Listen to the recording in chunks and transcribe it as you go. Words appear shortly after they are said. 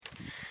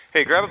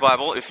Hey, grab a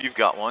Bible if you've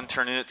got one.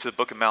 Turn in it to the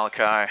book of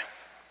Malachi.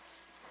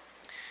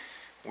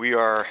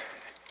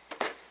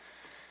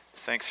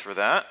 Thanks for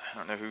that. I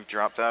don't know who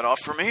dropped that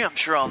off for me. I'm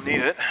sure I'll need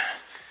it.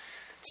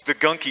 It's the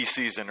gunky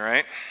season,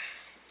 right?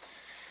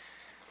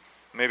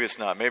 Maybe it's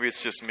not. Maybe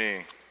it's just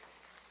me.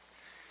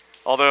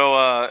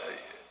 Although,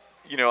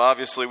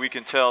 obviously we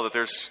can tell that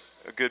there's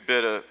a good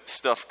bit of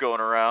stuff going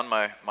around.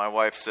 My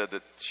wife said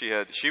that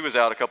she was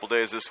out a couple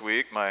days this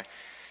week. Her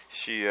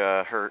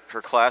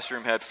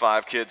classroom had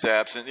 5 kids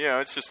absent.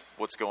 It's just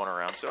what's going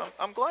around. So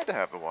I'm glad to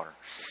have the water.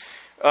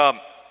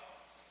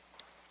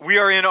 We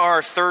are in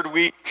our 3rd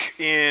week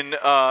in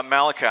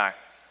Malachi.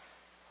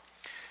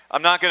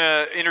 I'm not going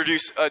to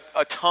introduce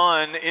a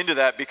ton into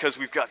that because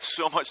we've got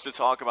so much to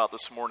talk about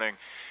this morning.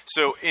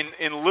 So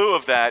in lieu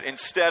of that,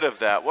 instead of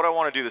that, what I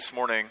want to do this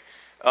morning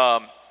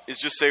is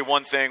just say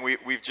one thing.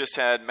 We've just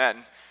had Matt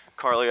and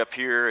Carly up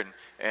here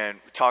and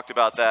talked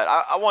about that.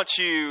 I want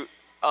you...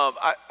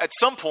 at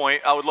some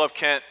point, I would love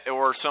Kent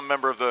or some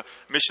member of the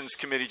missions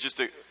committee just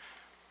to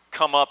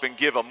come up and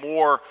give a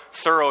more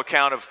thorough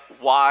account of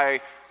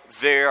why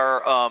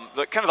they're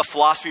the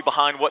philosophy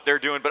behind what they're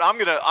doing. But I'm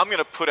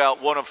gonna put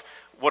out one of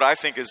what I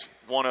think is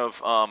one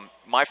of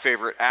my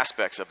favorite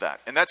aspects of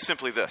that, and that's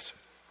simply this: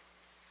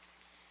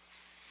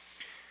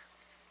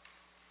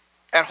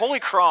 at Holy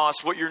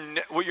Cross, what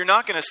you're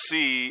not going to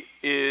see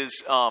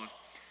is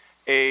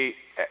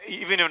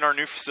even in our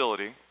new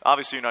facility.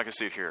 Obviously, you're not going to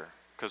see it here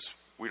because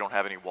we don't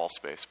have any wall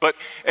space. But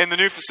in the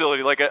new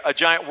facility, like a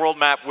giant world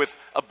map with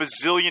a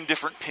bazillion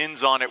different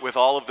pins on it with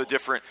all of the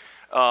different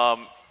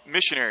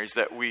missionaries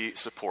that we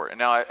support. And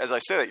now, as I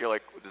say that, you're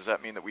like, does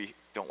that mean that we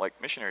don't like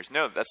missionaries?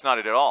 No, that's not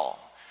it at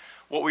all.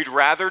 What we'd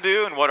rather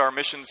do and what our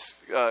missions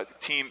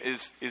team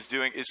is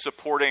doing is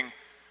supporting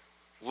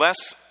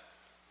less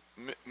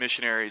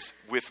missionaries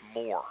with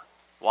more.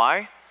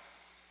 Why?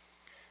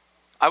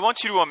 I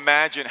want you to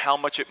imagine how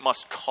much it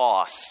must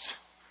cost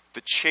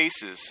the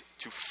Chases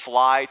to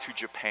fly to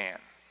Japan.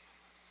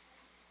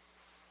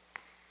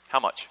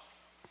 How much?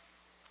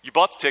 You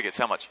bought the tickets.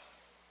 How much?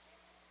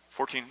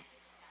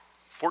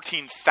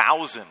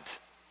 14,000.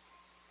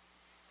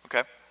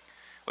 Okay.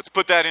 Let's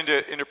put that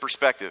into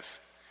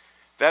perspective.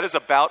 That is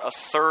about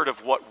 1/3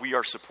 of what we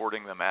are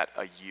supporting them at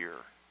a year.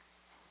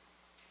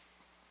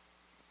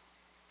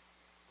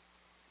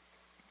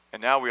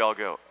 And now we all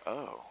go,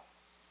 oh.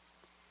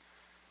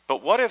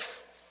 But what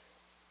if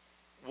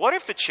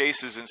the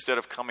Chases, instead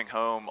of coming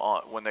home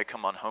when they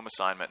come on home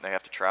assignment and they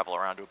have to travel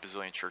around to a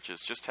bazillion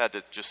churches, just had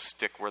to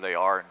stick where they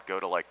are and go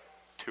to like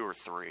 2 or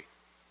 3?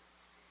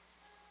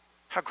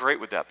 How great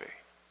would that be?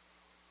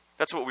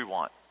 That's what we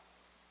want.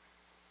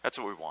 That's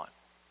what we want.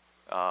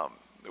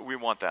 We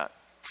want that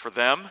for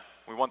them.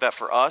 We want that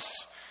for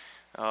us.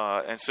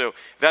 And so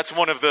that's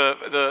one of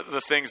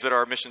the things that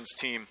our missions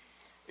team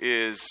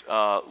is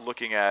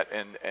looking at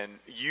and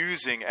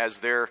using as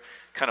their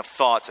kind of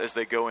thoughts as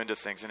they go into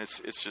things. And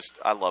it's just,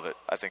 I love it.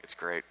 I think it's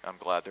great. I'm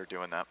glad they're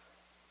doing that.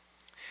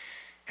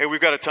 Hey,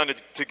 we've got a ton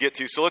to get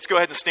to. So let's go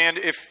ahead and stand.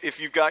 If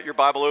you've got your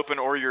Bible open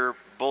or your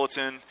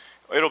bulletin,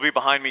 it'll be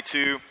behind me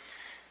too.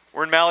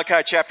 We're in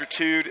Malachi chapter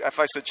 2. If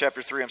I said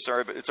chapter 3, I'm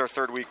sorry, but it's our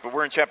 3rd week. But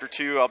we're in chapter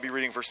 2. I'll be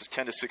reading verses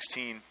 10 to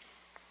 16.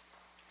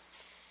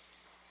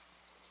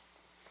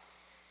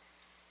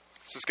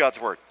 This is God's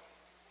word.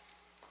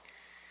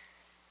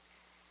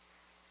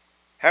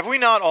 Have we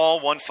not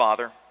all one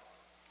Father?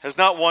 Has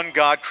not one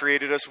God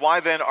created us? Why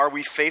then are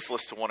we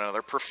faithless to one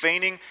another,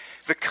 profaning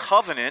the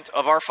covenant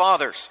of our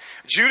fathers?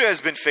 Judah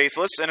has been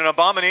faithless, and an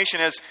abomination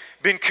has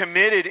been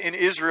committed in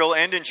Israel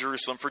and in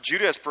Jerusalem. For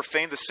Judah has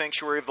profaned the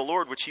sanctuary of the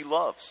Lord, which he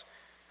loves,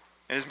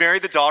 and has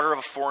married the daughter of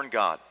a foreign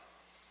god.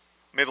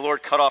 May the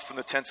Lord cut off from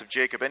the tents of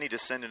Jacob any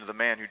descendant of the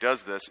man who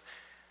does this,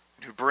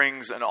 and who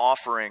brings an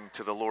offering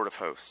to the Lord of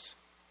hosts.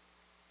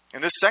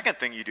 And this second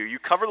thing you do, you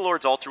cover the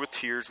Lord's altar with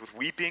tears, with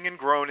weeping and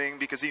groaning,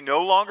 because he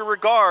no longer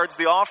regards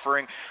the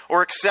offering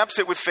or accepts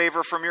it with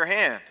favor from your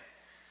hand.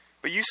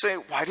 But you say,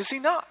 why does he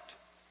not?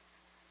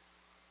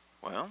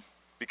 Well,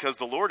 because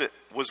the Lord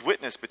was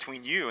witness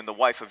between you and the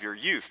wife of your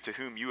youth, to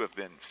whom you have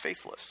been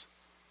faithless,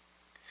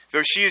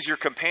 though she is your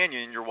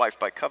companion and your wife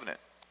by covenant.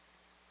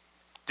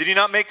 Did he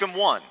not make them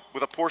one,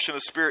 with a portion of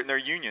the Spirit in their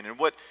union? And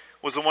what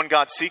was the one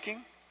God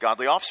seeking?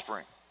 Godly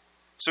offspring.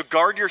 So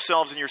guard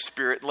yourselves in your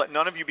spirit, and let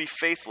none of you be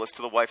faithless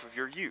to the wife of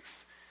your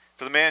youth.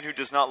 For the man who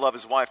does not love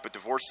his wife but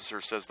divorces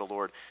her, says the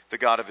Lord, the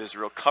God of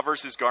Israel,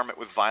 covers his garment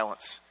with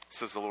violence,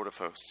 says the Lord of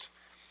hosts.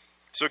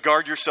 So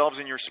guard yourselves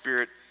in your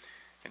spirit,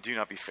 and do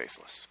not be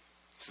faithless.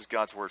 This is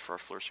God's word for our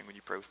flourishing. Would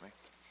you pray with me?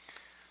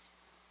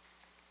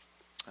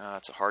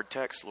 It's a hard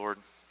text, Lord.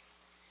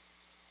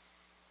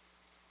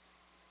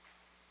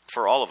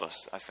 For all of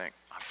us, I think.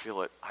 I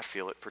feel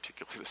it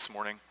particularly this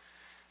morning.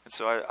 And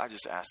so I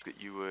just ask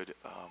that you would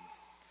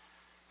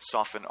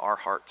soften our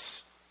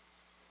hearts.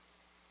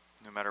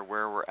 No matter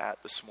where we're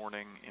at this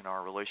morning in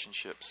our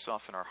relationships,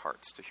 soften our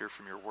hearts to hear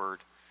from your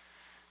word,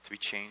 to be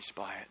changed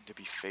by it, to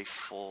be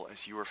faithful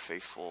as you are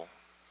faithful,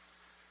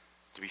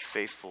 to be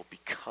faithful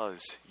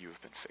because you have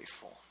been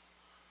faithful.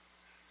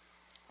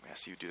 We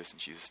ask you to do this in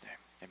Jesus' name.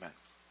 Amen.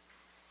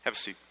 Have a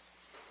seat.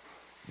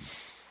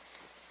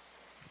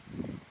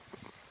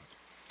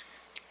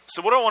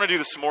 So what I want to do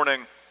this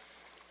morning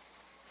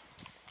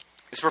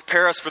is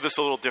prepare us for this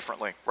a little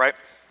differently, right?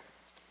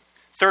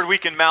 Third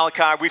week in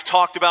Malachi, we've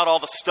talked about all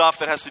the stuff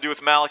that has to do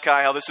with Malachi,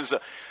 how this is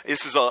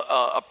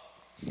a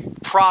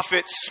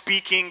prophet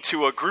speaking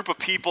to a group of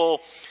people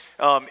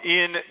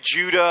in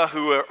Judah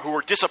who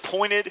are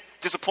disappointed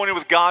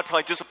with God,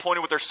 probably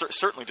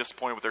certainly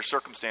disappointed with their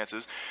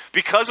circumstances,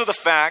 because of the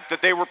fact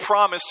that they were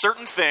promised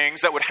certain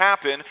things that would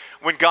happen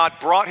when God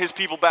brought his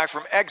people back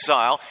from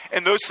exile,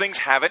 and those things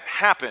haven't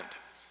happened,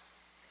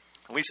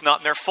 at least not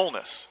in their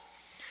fullness,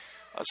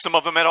 some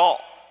of them at all.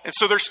 And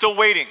so they're still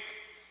waiting,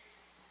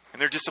 and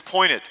they're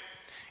disappointed.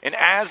 And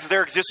as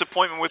their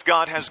disappointment with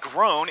God has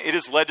grown, it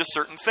has led to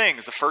certain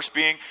things. The first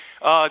being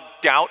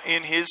doubt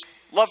in his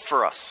love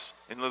for us,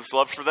 in his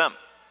love for them.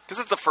 Because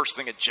it's the first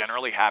thing that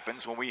generally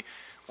happens when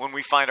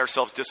we find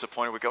ourselves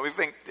disappointed with God. We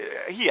think,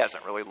 he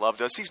hasn't really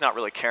loved us. He's not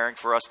really caring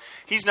for us.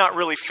 He's not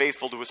really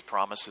faithful to his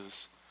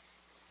promises.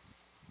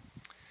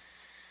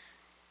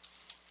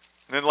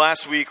 And then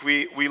last week,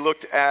 we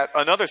looked at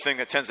another thing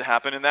that tends to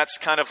happen, and that's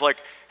kind of like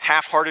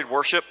half-hearted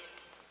worship.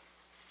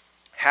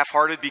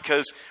 Half-hearted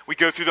because we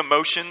go through the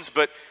motions,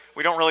 but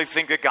we don't really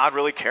think that God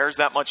really cares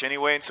that much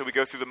anyway, and so we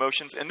go through the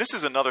motions. And this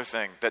is another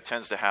thing that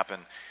tends to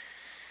happen.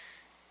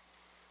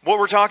 What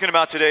we're talking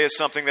about today is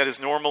something that is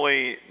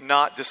normally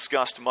not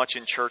discussed much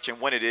in church, and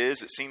when it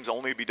is, it seems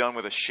only to be done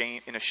with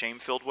in a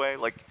shame-filled way.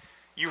 Like,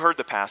 you heard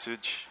the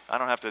passage. I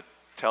don't have to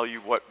tell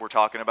you what we're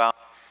talking about.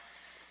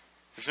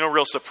 There's no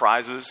real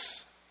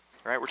surprises,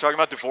 right? We're talking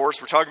about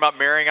divorce. We're talking about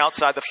marrying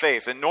outside the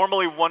faith. And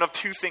normally one of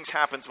two things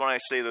happens when I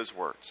say those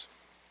words.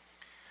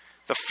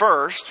 The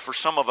first, for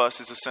some of us,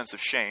 is a sense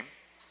of shame,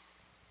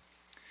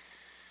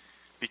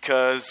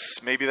 because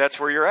maybe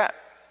that's where you're at.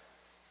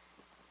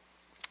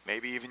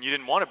 Maybe even you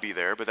didn't want to be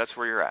there, but that's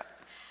where you're at.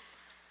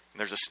 And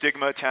there's a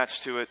stigma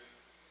attached to it.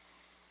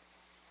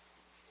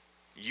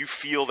 You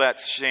feel that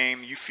shame,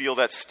 you feel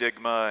that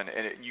stigma,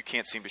 and you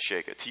can't seem to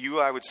shake it. To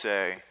you, I would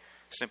say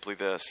simply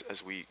this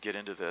as we get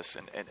into this,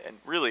 and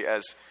really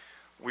as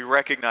we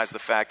recognize the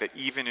fact that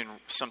even in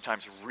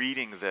sometimes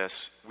reading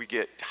this, we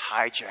get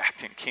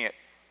hijacked and can't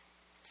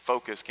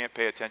focus, can't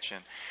pay attention.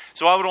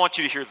 So I would want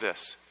you to hear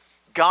this.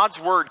 God's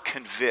word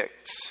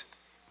convicts,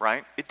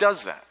 right? It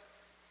does that.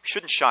 We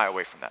shouldn't shy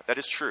away from that. That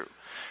is true.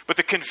 But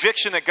the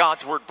conviction that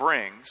God's word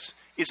brings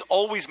is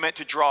always meant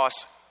to draw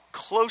us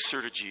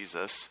closer to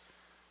Jesus,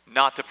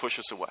 not to push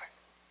us away.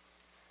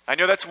 I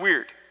know that's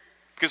weird,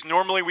 because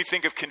normally we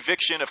think of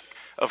conviction,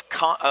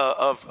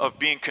 of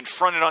being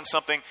confronted on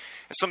something,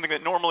 as something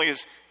that normally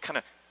is kind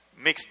of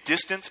makes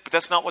distance, but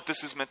that's not what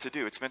this is meant to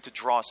do. It's meant to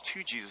draw us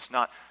to Jesus,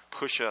 not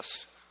push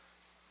us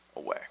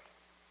away.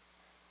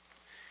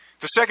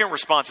 The second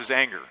response is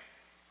anger,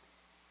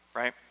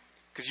 right?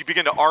 Because you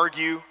begin to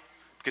argue,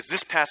 because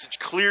this passage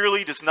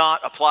clearly does not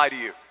apply to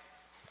you.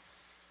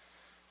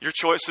 Your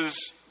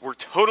choices were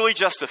totally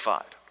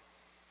justified.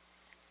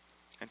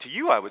 And to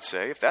you, I would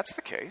say, if that's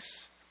the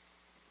case,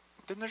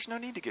 then there's no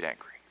need to get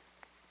angry.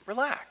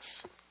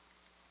 Relax,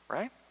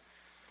 right?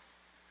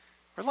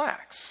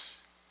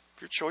 Relax.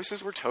 If your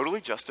choices were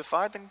totally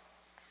justified, then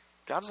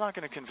God's not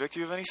going to convict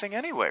you of anything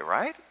anyway,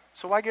 right?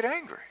 So why get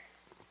angry?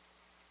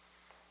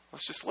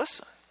 Let's just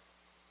listen.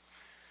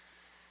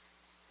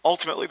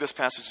 Ultimately, this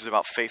passage is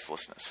about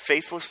faithlessness.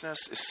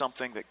 Faithlessness is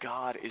something that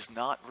God is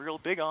not real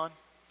big on.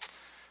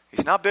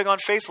 He's not big on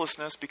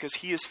faithlessness because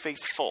he is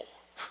faithful.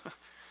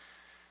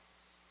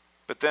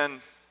 But then,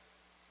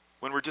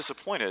 when we're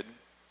disappointed,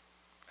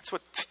 that's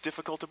what's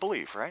difficult to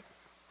believe, right?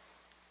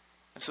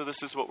 And so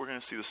this is what we're going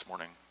to see this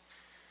morning.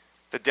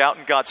 The doubt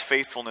in God's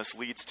faithfulness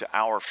leads to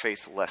our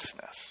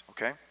faithlessness,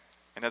 okay?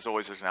 And as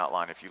always, there's an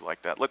outline if you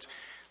like that. Let's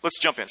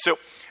jump in. So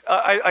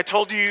I've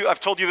told you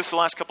this the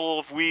last couple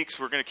of weeks.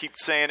 We're going to keep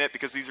saying it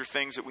because these are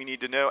things that we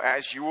need to know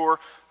as you're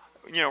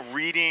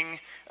reading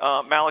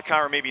Malachi,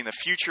 or maybe in the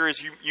future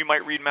as you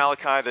might read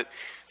Malachi, that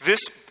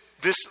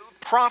this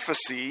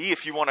prophecy,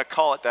 if you want to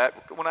call it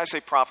that, when I say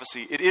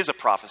prophecy, it is a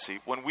prophecy.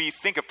 When we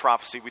think of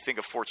prophecy, we think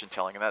of fortune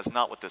telling, and that is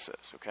not what this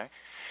is, okay?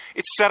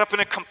 It's set up in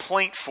a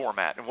complaint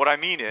format. And what I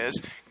mean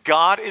is,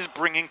 God is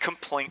bringing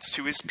complaints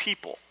to his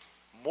people,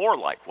 more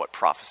like what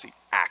prophecy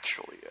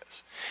actually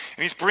is.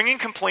 And he's bringing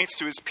complaints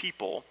to his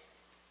people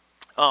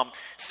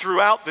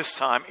throughout this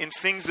time in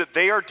things that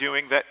they are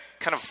doing that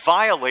kind of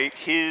violate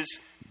his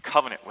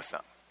covenant with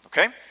them,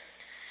 okay?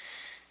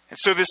 And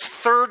so this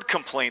third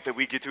complaint that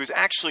we get to is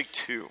actually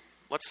two.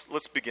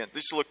 Let's begin.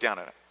 Just look down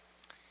at it.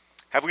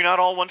 Have we not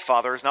all one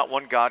Father? Has not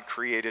one God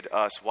created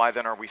us? Why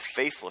then are we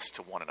faithless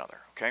to one another?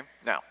 Okay?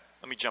 Now,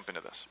 let me jump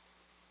into this.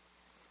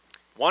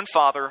 One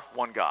Father,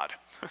 one God.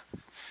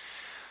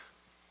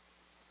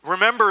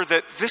 Remember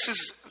that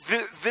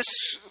the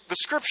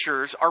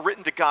scriptures are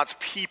written to God's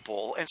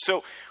people. And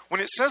so when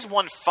it says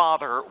one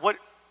Father, what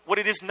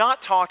it is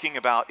not talking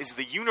about is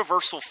the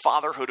universal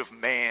fatherhood of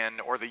man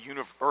or the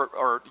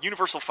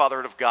universal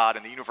fatherhood of God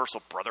and the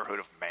universal brotherhood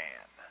of man.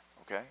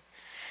 Okay?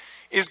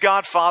 Is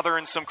God Father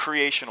in some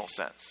creational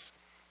sense?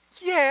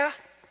 Yeah.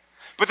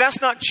 But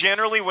that's not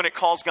generally, when it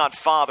calls God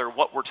Father,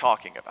 what we're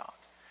talking about.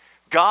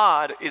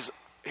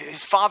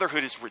 His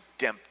fatherhood is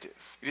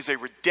redemptive. It is a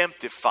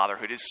redemptive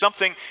fatherhood. It is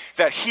something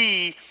that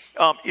he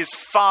is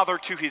father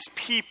to his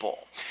people.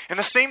 And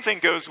the same thing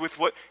goes with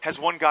has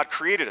one God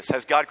created us?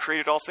 Has God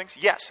created all things?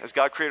 Yes. Has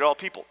God created all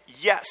people?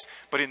 Yes.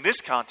 But in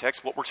this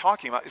context, what we're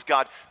talking about is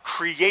God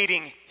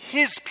creating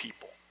his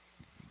people.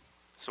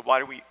 So why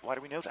do we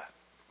know that?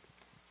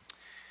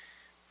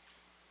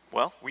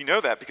 Well, we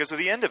know that because of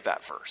the end of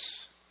that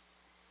verse.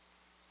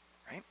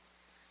 Right?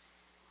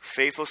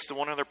 Faithless to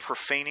one another,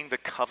 profaning the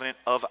covenant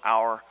of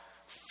our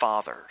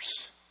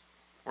fathers.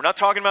 We're not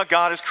talking about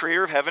God as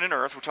creator of heaven and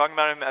earth. We're talking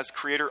about him as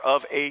creator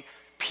of a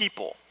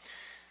people.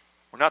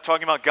 We're not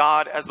talking about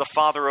God as the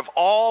father of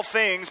all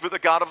things, but the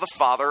God of the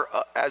Father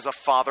as a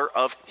father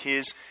of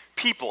his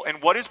people.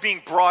 And what is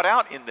being brought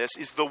out in this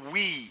is the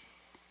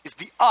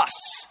us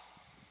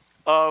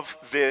of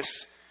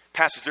this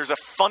passage. There's a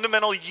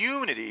fundamental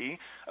unity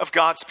of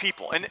God's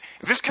people. And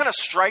this kind of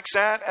strikes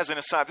at, as an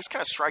aside,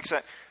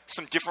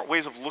 some different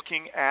ways of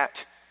looking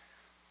at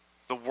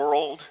the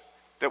world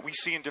that we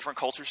see in different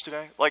cultures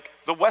today. Like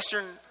the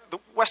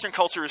Western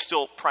culture is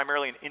still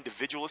primarily an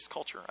individualist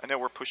culture. I know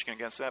we're pushing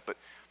against that, but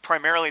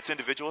primarily it's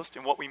individualist.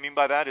 And what we mean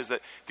by that is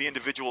that the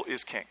individual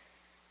is king.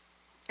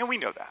 And we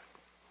know that,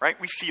 right?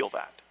 We feel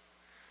that.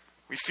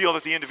 We feel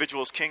that the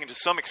individual is king, and to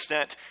some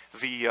extent,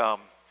 the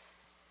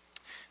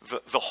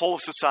whole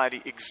of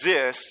society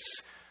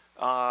exists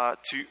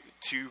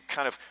to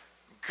kind of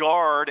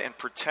guard and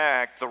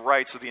protect the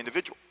rights of the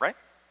individual, right?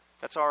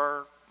 That's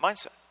our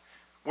mindset.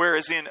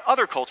 Whereas in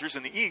other cultures,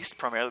 in the East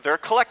primarily, they're a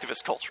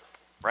collectivist culture,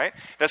 right?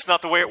 That's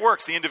not the way it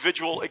works. The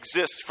individual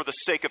exists for the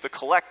sake of the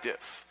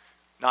collective,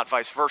 not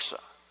vice versa.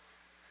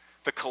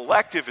 The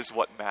collective is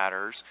what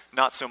matters,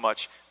 not so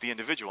much the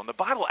individual. And the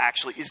Bible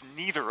actually is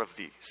neither of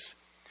these.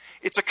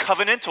 It's a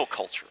covenantal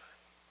culture.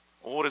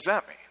 Well, what does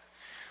that mean?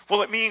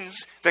 Well, it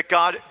means that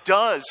God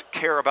does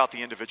care about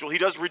the individual. He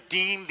does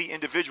redeem the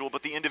individual,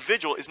 but the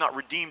individual is not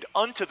redeemed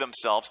unto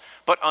themselves,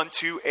 but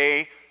unto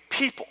a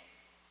people.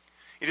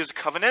 It is a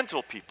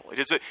covenantal people. It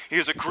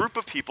is a group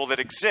of people that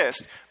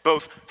exist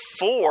both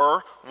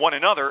for one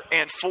another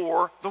and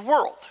for the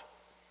world.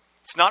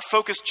 It's not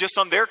focused just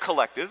on their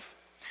collective.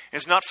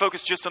 It's not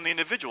focused just on the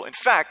individual. In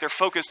fact, they're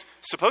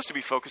supposed to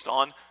be focused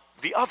on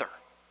the other,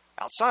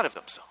 outside of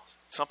themselves.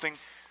 Something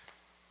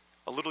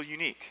a little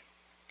unique.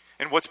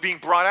 And what's being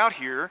brought out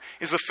here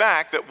is the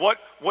fact that what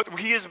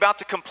he is about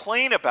to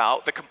complain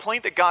about, the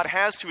complaint that God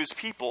has to his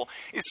people,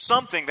 is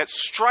something that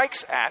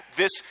strikes at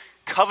this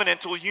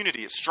covenantal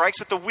unity. It strikes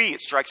at the we.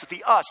 It strikes at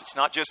the us. It's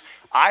not just,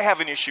 I have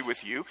an issue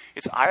with you.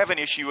 It's, I have an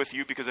issue with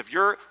you because of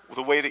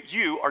the way that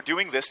you are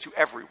doing this to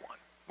everyone.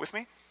 With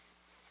me?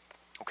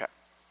 Okay.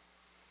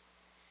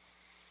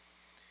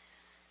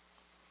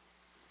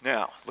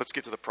 Now, let's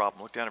get to the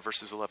problem. Look down at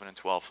verses 11 and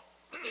 12.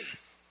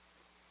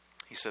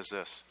 He says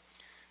this.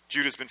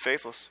 Judah's been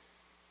faithless.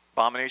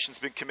 Abomination's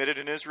been committed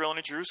in Israel and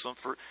in Jerusalem,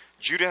 for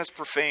Judah has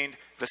profaned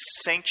the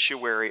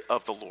sanctuary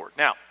of the Lord.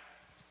 Now,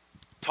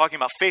 talking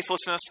about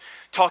faithlessness,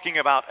 talking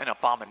about an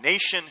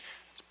abomination,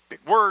 it's big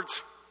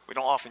words. We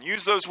don't often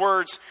use those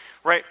words,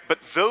 right?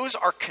 But those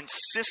are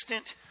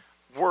consistent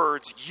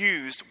words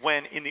used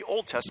when in the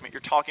Old Testament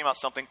you're talking about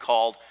something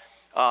called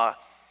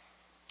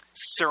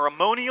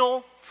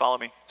ceremonial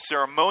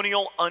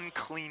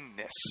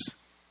uncleanness.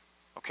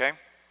 Okay?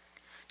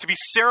 To be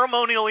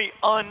ceremonially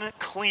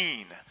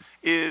unclean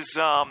is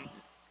not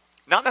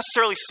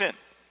necessarily sin.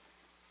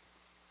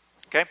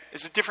 Okay?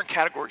 There's different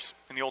categories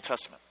in the Old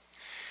Testament.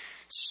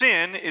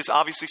 Sin is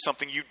obviously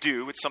something you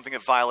do. It's something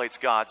that violates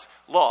God's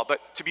law. But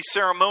to be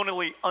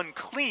ceremonially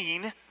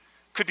unclean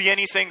could be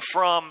anything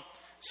from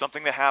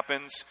something that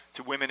happens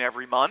to women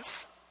every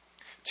month,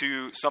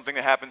 to something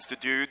that happens to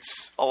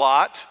dudes a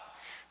lot,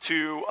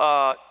 to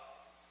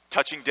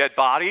touching dead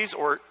bodies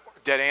or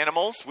dead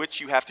animals, which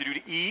you have to do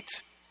to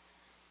eat.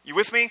 You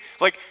with me?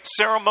 Like,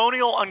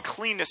 ceremonial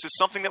uncleanness is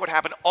something that would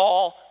happen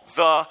all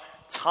the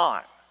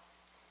time.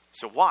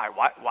 So why?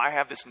 Why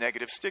have this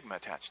negative stigma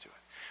attached to it?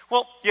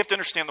 Well, you have to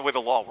understand the way the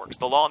law works.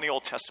 The law in the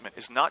Old Testament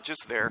is not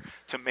just there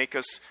to make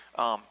us,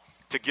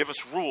 to give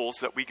us rules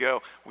that we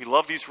go, we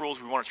love these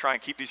rules, we want to try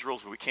and keep these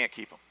rules, but we can't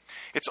keep them.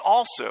 It's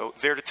also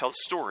there to tell a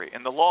story.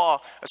 And the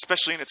law,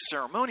 especially in its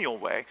ceremonial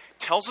way,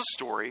 tells a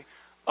story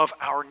of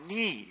our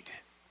need.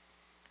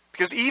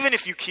 Because even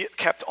if you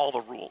kept all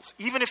the rules,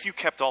 even if you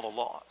kept all the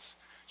laws,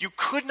 you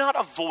could not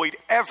avoid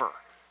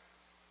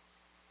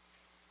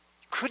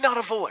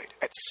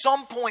at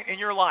some point in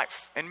your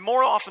life, and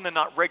more often than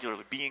not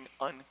regularly, being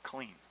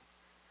unclean.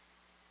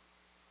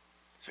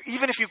 So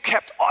even if you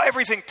kept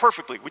everything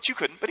perfectly, which you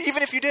couldn't, but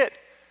even if you did,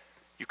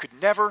 you could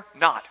never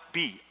not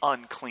be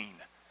unclean.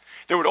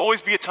 There would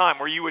always be a time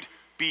where you would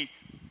be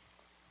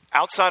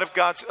outside of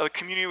God's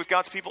community with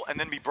God's people and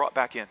then be brought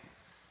back in.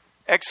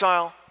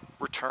 Exile,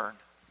 return.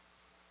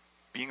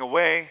 Being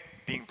away,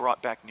 being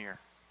brought back near.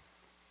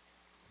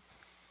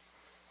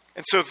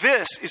 And so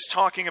this is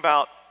talking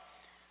about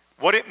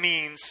what it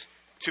means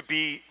to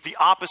be the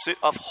opposite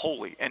of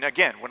holy. And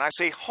again, when I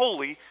say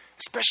holy,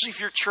 Especially if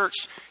you're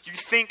church, you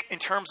think in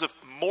terms of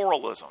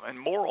moralism and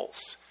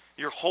morals.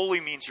 You're holy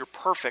means you're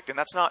perfect, and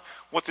that's not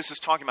what this is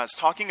talking about. It's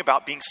talking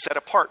about being set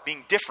apart,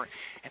 being different.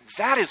 And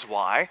that is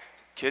why,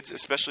 kids,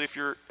 especially if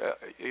you're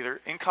either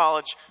in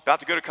college, about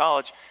to go to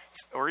college,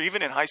 or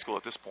even in high school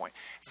at this point,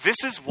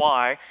 this is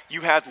why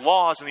you had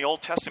laws in the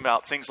Old Testament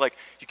about things like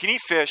you can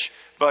eat fish,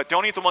 but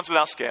don't eat the ones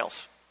without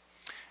scales.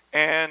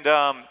 And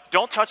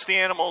don't touch the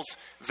animals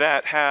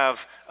that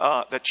have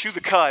that chew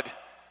the cud,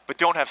 but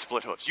don't have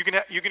split hooves. You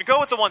can go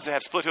with the ones that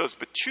have split hooves,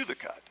 but chew the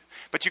cud.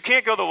 But you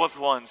can't go with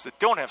the ones that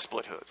don't have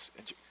split hooves.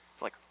 And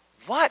like,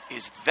 what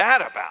is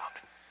that about?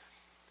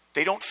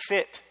 They don't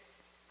fit.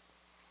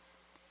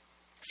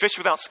 Fish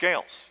without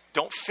scales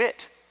don't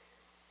fit.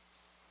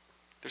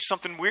 There's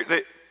something weird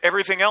that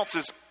everything else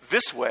is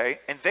this way,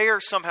 and they are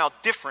somehow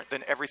different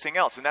than everything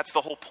else. And that's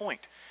the whole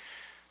point.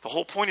 The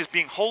whole point is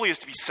being holy is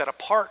to be set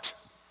apart.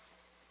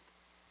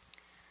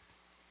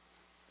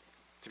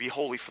 To be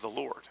holy for the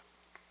Lord.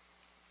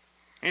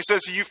 And he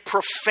says, you've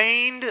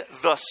profaned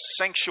the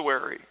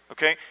sanctuary.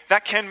 Okay?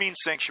 That can mean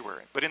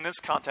sanctuary. But in this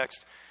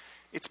context,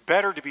 it's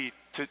better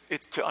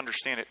to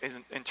understand it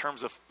in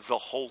terms of the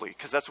holy,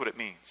 because that's what it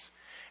means.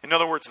 In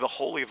other words, the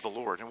holy of the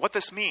Lord. And what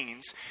this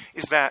means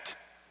is that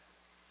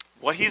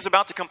what he's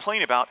about to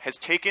complain about has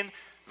taken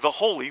the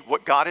holy,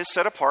 what God has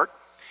set apart,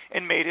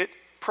 and made it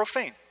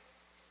profane,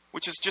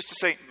 which is just to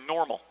say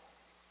normal.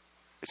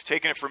 It's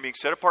taken it from being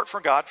set apart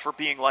from God for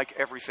being like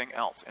everything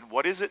else. And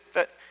what is it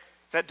that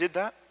did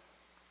that?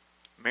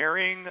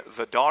 Marrying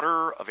the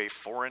daughter of a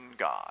foreign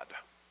god.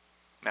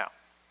 Now,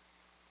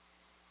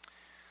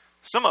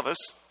 some of us,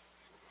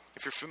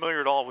 if you're familiar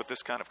at all with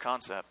this kind of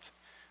concept,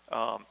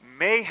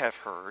 may have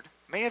heard,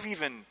 may have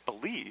even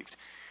believed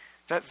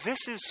that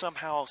this is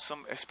somehow,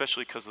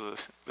 especially because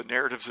of the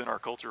narratives in our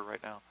culture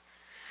right now,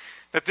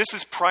 that this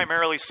is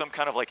primarily some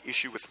kind of like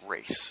issue with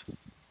race,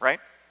 right?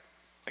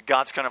 That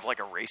God's kind of like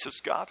a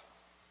racist God.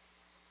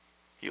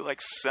 He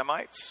likes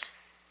Semites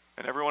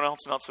and everyone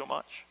else not so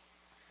much.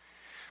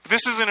 But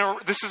this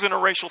isn't a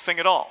racial thing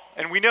at all.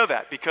 And we know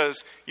that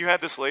because you had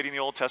this lady in the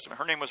Old Testament.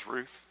 Her name was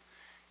Ruth.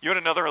 You had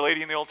another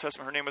lady in the Old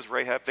Testament. Her name was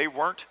Rahab. They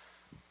weren't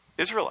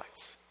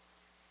Israelites.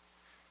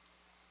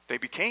 They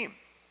became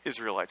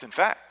Israelites. In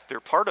fact, they're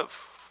part of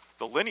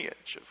the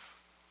lineage of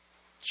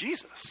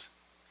Jesus.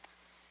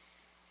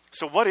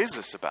 So what is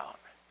this about?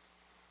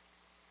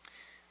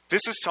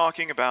 This is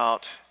talking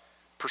about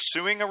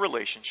pursuing a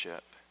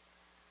relationship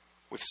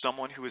with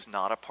someone who is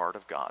not a part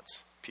of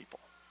God's people.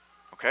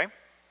 Okay?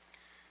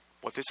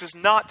 What this is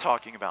not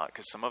talking about,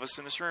 because some of us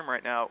in this room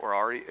right now are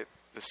already,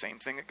 the same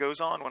thing that goes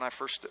on when I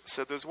first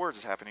said those words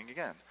is happening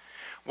again.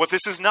 What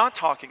this is not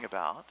talking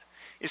about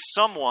is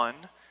someone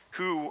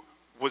who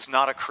was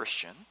not a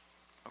Christian,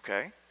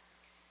 okay,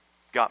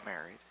 got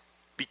married,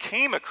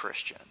 became a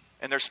Christian,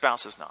 and their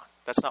spouse is not.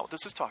 That's not what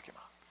this is talking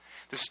about.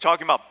 This is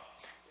talking about,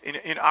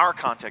 in our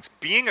context,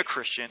 being a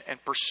Christian and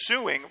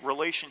pursuing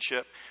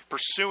relationship,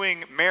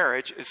 pursuing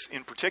marriage is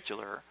in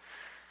particular,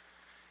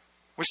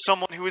 with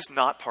someone who is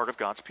not part of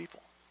God's people.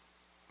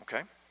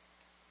 Okay?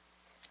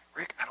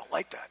 Rick, I don't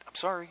like that. I'm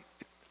sorry.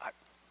 Can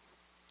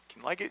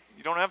you like it?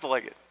 You don't have to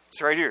like it.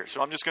 It's right here.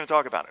 So I'm just going to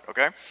talk about it,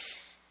 okay?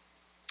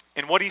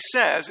 And what he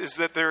says is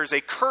that there is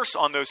a curse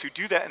on those who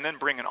do that and then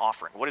bring an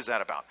offering. What is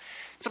that about?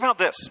 It's about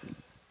this.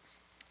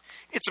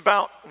 It's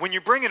about when you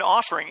bring an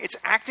offering, it's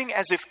acting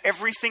as if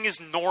everything is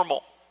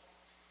normal.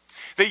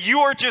 That you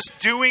are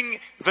just doing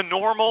the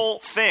normal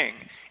thing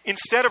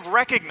instead of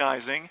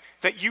recognizing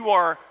that you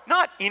are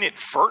not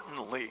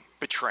inadvertently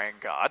betraying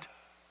God.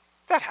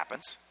 That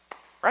happens,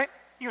 right?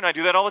 You and I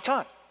do that all the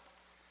time.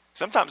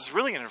 Sometimes it's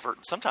really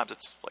inadvertent. Sometimes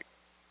it's like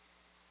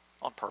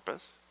on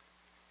purpose.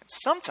 And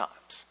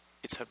sometimes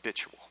it's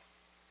habitual.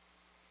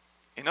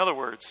 In other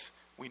words,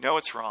 we know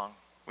it's wrong.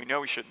 We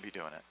know we shouldn't be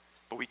doing it.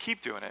 But we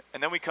keep doing it.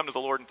 And then we come to the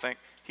Lord and think,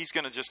 he's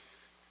going to just,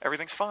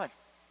 everything's fine.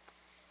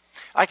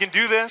 I can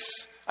do this.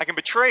 I can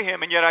betray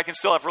him, and yet I can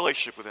still have a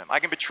relationship with him. I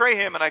can betray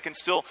him, and I can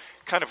still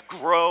kind of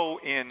grow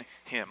in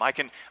him. I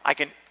can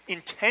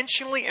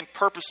intentionally and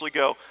purposely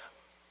go,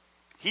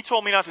 he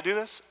told me not to do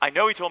this. I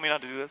know he told me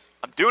not to do this.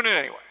 I'm doing it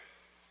anyway.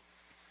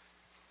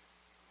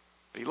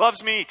 But he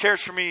loves me. He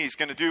cares for me. He's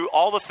going to do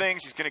all the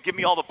things. He's going to give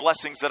me all the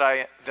blessings that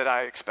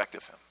I expect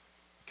of him.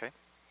 Okay?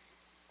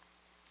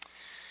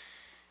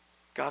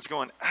 God's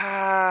going,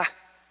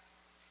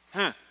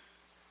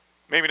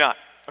 maybe not.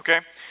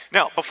 Okay?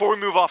 Now, before we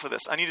move off of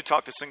this, I need to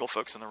talk to single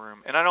folks in the room.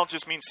 And I don't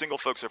just mean single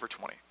folks over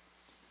 20.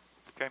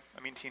 Okay?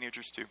 I mean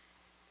teenagers too.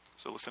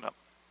 So listen up.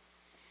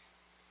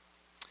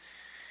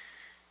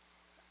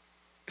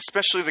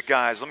 Especially the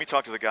guys. Let me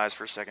talk to the guys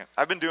for a second.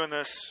 I've been doing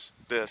this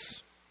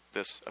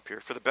up here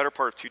for the better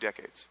part of 2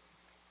 decades.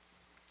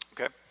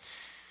 Okay?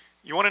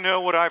 You want to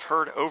know what I've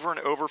heard over and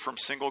over from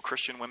single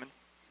Christian women?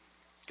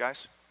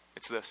 Guys,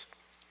 it's this.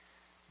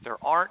 There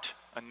aren't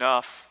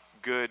enough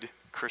good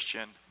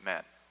Christian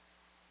men.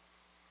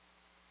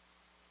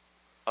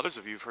 Others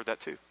of you have heard that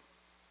too.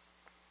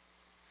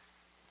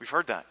 We've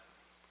heard that.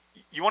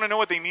 You want to know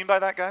what they mean by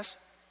that, guys?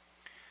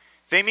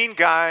 They mean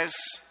guys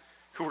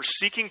who are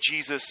seeking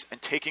Jesus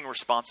and taking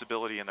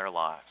responsibility in their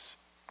lives.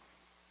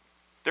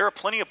 There are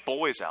plenty of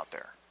boys out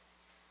there.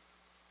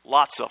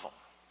 Lots of them.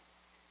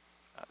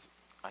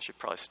 I should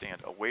probably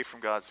stand away from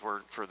God's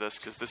word for this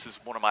because this is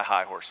one of my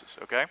high horses,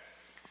 okay?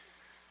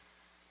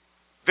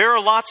 There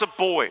are lots of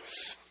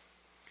boys.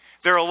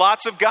 There are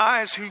lots of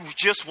guys who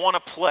just want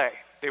to play.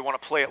 They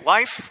want to play at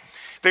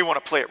life. They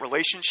want to play at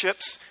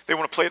relationships. They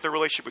want to play at their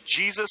relationship with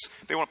Jesus.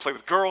 They want to play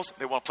with girls.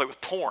 They want to play with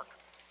porn.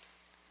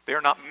 They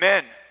are not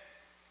men.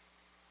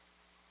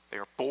 They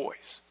are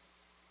boys.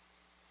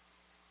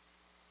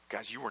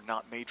 Guys, you were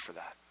not made for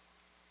that.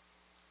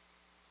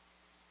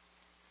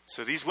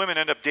 So these women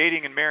end up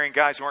dating and marrying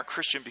guys who aren't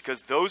Christian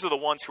because those are the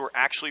ones who are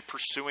actually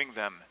pursuing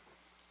them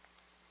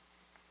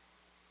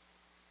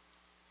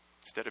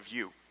instead of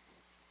you.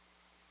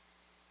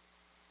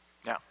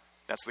 Now,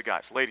 that's the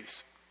guys.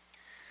 Ladies,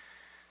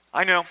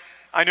 I know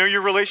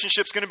your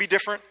relationship's going to be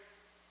different.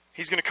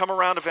 He's going to come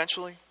around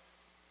eventually.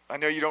 I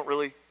know you don't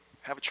really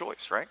have a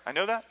choice, right? I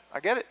know that. I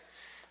get it.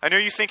 I know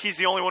you think he's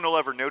the only one who'll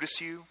ever notice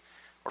you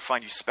or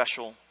find you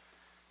special.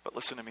 But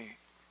listen to me.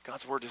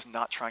 God's word is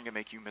not trying to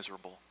make you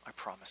miserable. I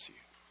promise you.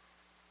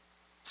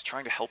 It's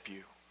trying to help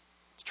you.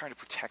 It's trying to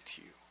protect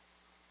you.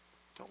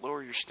 Don't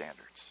lower your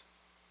standards.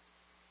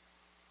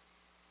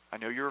 I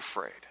know you're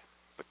afraid,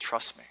 but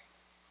trust me.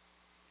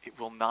 It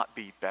will not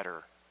be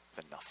better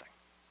than nothing.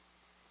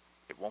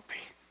 It won't be.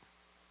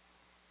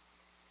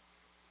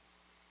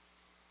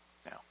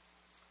 Now,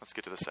 let's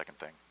get to the second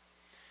thing.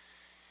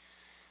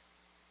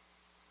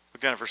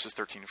 Look down at verses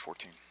 13 and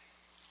 14.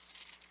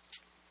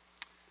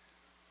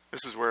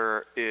 This is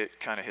where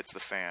it kind of hits the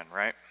fan,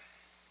 right?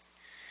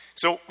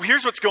 So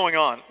here's what's going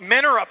on.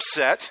 Men are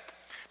upset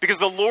because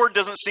the Lord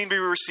doesn't seem to be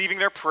receiving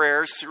their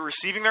prayers,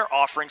 receiving their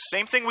offerings.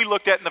 Same thing we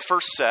looked at in the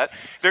first set.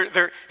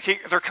 They're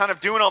kind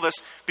of doing all this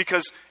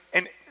because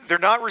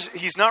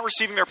he's not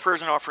receiving their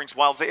prayers and offerings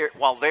while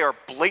they are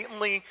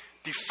blatantly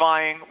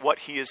defying what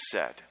he has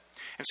said.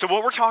 And so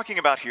what we're talking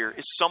about here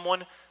is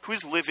someone who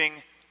is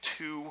living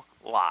two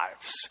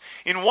lives.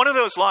 In one of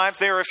those lives,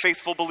 they are a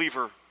faithful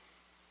believer.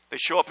 They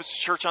show up at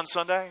church on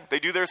Sunday. They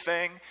do their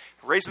thing,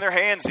 raising their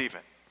hands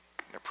even.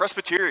 They're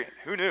Presbyterian.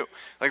 Who knew?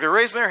 Like they're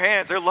raising their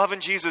hands. They're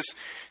loving Jesus.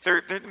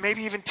 They're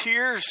maybe even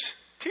tears.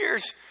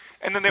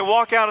 And then they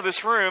walk out of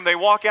this room. They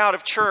walk out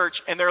of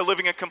church and they're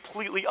living a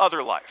completely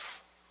other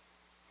life.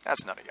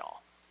 That's none of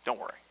y'all. Don't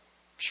worry.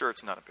 I'm sure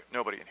it's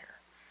nobody in here.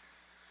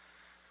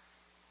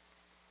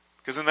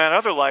 Because in that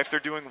other life, they're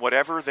doing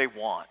whatever they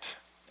want.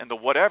 And the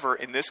whatever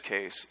in this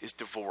case is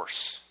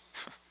divorce.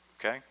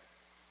 Okay?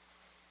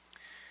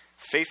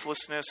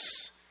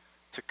 Faithlessness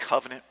to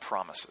covenant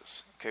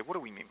promises. Okay, what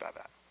do we mean by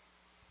that?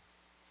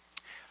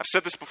 I've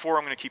said this before,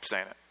 I'm going to keep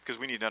saying it because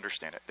we need to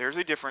understand it. There's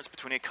a difference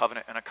between a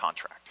covenant and a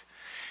contract.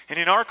 And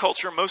in our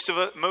culture, most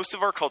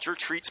of our culture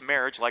treats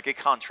marriage like a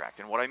contract.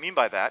 And what I mean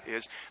by that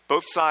is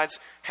both sides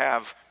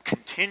have a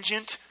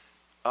contingent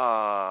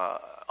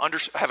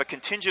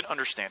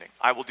understanding.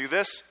 I will do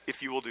this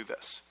if you will do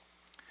this.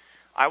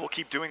 I will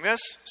keep doing this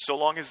so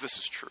long as this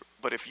is true.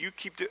 But if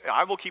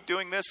I will keep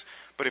doing this,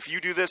 but if you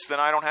do this, then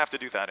I don't have to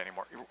do that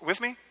anymore. You with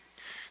me?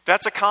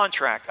 That's a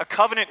contract. A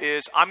covenant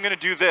is, I'm going to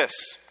do this.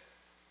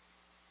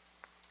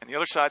 And the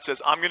other side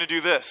says, I'm going to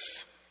do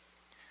this.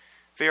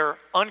 They are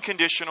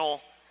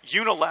unconditional,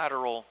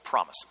 unilateral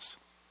promises.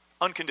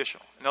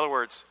 Unconditional. In other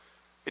words,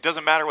 it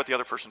doesn't matter what the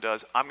other person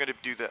does. I'm going to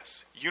do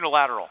this.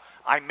 Unilateral.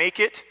 I make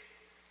it,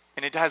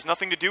 and it has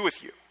nothing to do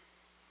with you.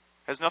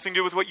 It has nothing to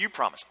do with what you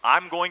promise.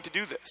 I'm going to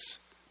do this.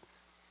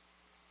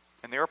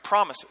 And there are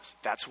promises.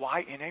 That's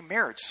why in a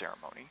marriage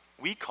ceremony,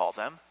 we call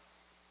them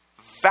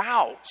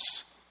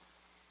vows.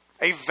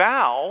 A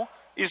vow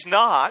is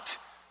not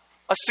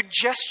a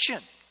suggestion.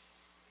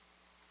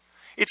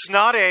 It's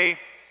not a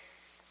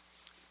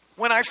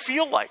when I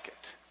feel like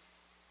it.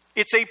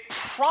 It's a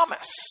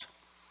promise.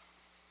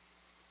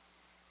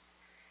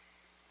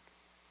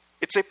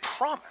 It's a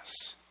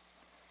promise.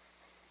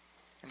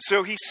 And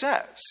so he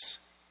says,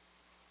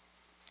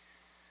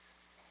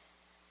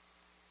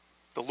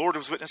 the Lord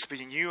was witness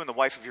between you and the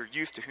wife of your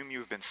youth, to whom you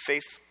have been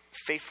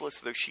faithless,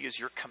 though she is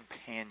your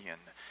companion.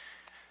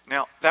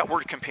 Now, that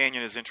word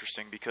companion is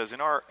interesting because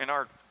in our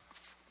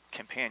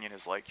companion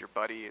is like your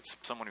buddy. It's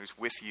someone who's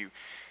with you.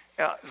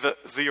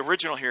 The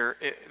original here,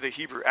 the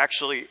Hebrew,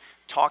 actually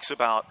talks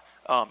about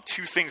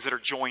two things that are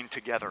joined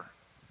together.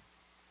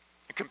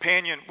 A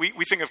companion, we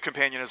think of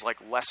companion as like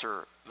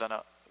lesser than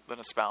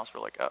a spouse.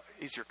 We're like,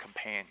 he's your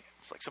companion.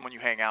 It's like someone you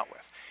hang out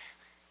with.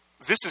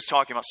 This is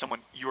talking about someone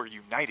you are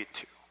united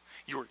to.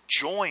 You are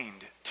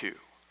joined to.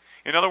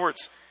 In other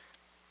words,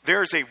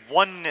 there is a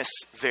oneness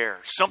there.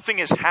 Something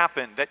has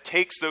happened that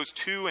takes those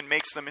two and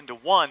makes them into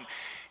one.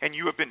 And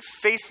you have been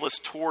faithless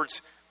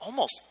towards,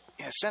 almost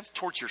in a sense,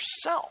 towards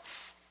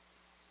yourself.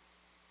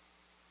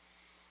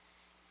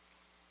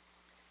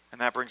 And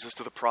that brings us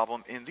to the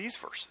problem in these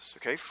verses,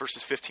 okay?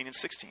 Verses 15 and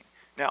 16.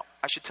 Now,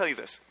 I should tell you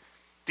this.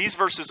 These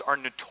verses are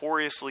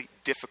notoriously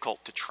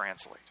difficult to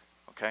translate,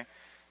 okay?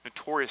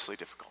 Notoriously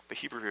difficult. The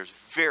Hebrew here is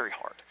very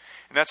hard.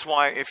 And that's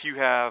why if you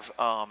have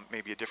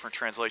maybe a different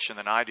translation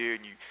than I do,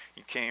 and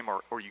you came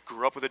or you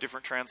grew up with a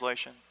different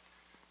translation,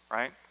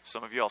 right?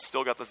 Some of you all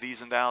still got the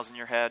these and thous in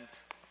your head.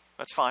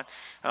 That's fine.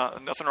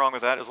 Nothing wrong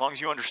with that. As long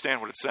as you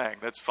understand what it's saying,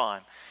 that's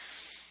fine.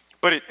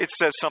 But it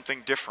says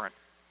something different.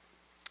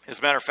 As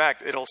a matter of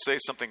fact, it'll say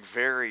something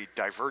very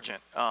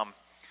divergent.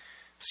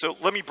 So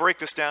let me break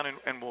this down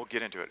and we'll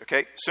get into it,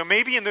 okay? So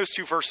maybe in those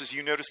two verses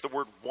you notice the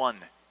word one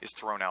is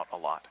thrown out a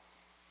lot.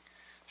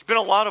 There's been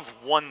a lot of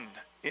one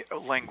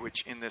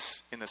language in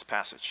this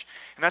passage.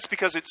 And that's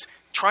because it's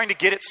trying to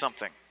get at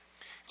something.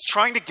 It's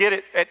trying to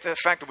get at the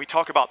fact that we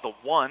talk about the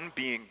one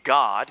being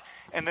God,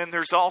 and then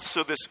there's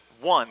also this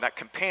one, that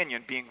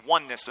companion being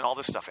oneness and all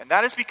this stuff. And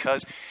that is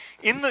because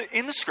in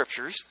the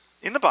scriptures,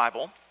 in the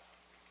Bible,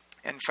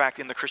 in fact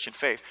in the Christian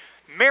faith,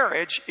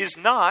 marriage is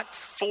not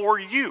for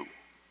you.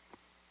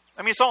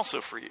 I mean, it's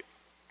also for you.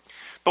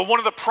 But one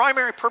of the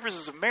primary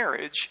purposes of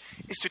marriage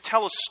is to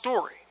tell a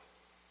story.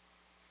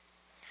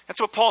 That's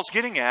what Paul's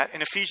getting at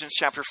in Ephesians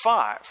chapter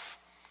 5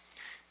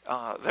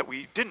 that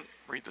we didn't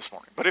read this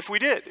morning. But if we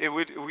did,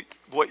 you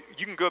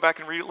can go back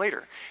and read it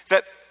later.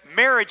 That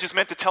marriage is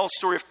meant to tell a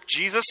story of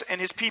Jesus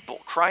and his people,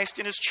 Christ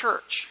and his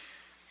church.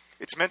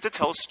 It's meant to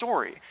tell a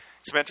story.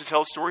 It's meant to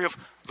tell a story of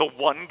the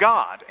one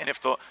God. And if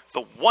the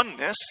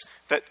oneness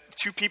that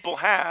two people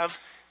have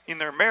in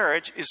their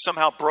marriage is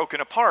somehow broken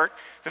apart,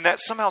 then that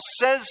somehow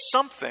says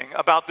something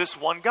about this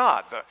one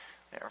God.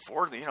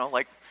 Therefore,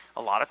 like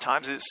a lot of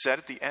times it's said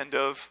at the end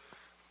of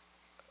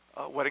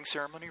a wedding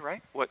ceremony,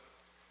 right? What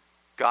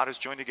God has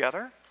joined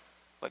together,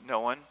 let no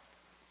one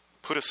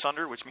put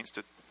asunder, which means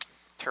to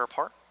tear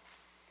apart.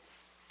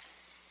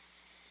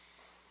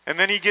 And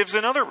then he gives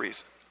another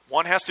reason.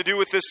 One has to do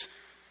with this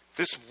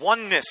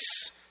oneness,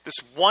 this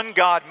one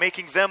God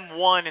making them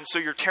one, and so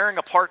you're tearing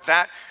apart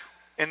that.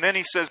 And then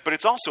he says, but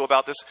it's also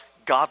about this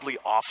godly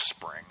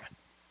offspring.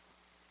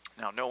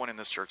 Now, no one in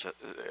this church,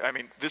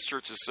 this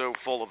church is so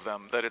full of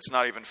them that it's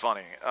not even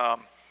funny.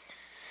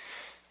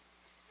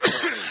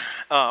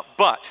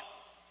 But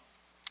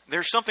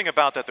there's something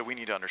about that we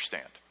need to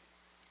understand.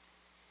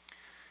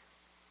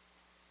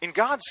 In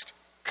God's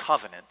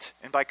covenant,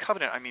 and by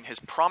covenant I mean his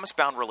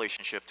promise-bound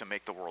relationship to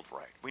make the world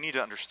right, we need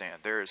to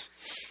understand there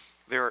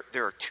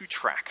are two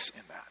tracks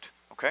in that,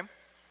 okay?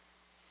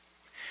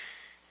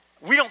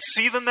 We don't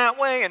see them that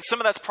way, and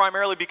some of that's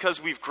primarily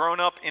because we've grown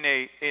up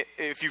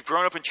if you've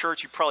grown up in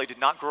church, you probably did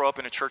not grow up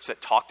in a church that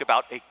talked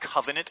about a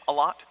covenant a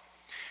lot.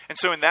 And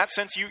so in that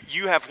sense,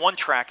 you have one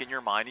track in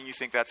your mind, and you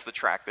think that's the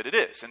track that it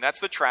is. And that's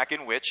the track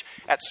in which,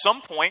 at some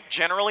point,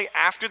 generally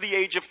after the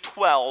age of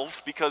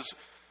 12, because,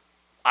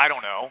 I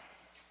don't know,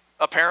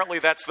 apparently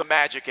that's the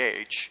magic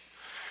age.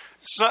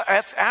 So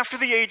after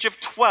the age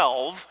of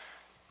 12,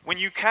 when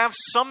you have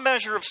some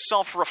measure of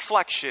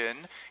self-reflection,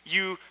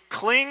 you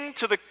cling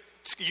to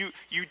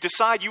you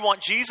decide you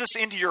want Jesus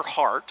into your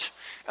heart,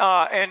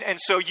 and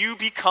so you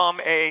become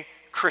a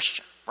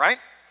Christian, right?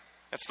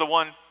 That's the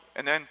one.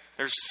 And then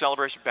there's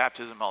celebration,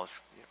 baptism, all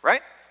this,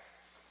 right?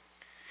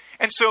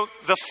 And so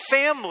the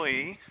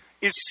family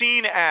is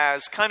seen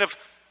as kind of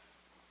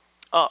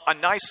a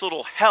nice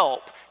little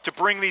help to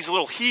bring these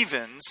little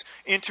heathens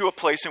into a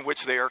place in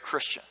which they are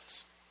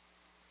Christians.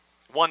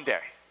 One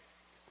day.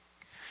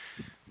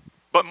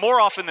 But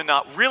more often than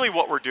not, really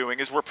what we're doing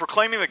is we're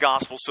proclaiming the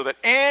gospel so that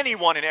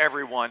anyone and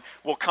everyone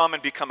will come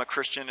and become a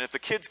Christian. And if the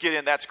kids get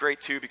in, that's great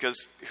too,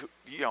 because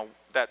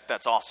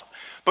that's awesome.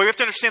 But we have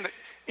to understand that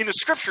in the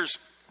scriptures,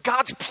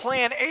 God's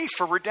plan A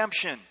for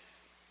redemption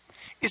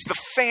is the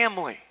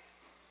family.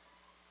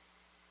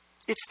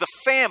 It's the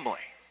family.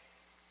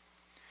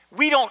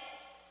 We don't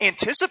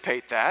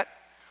anticipate that.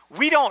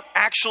 We don't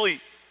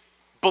actually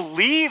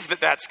believe that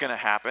that's going to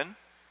happen.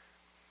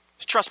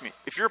 Trust me,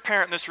 if you're a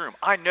parent in this room,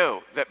 I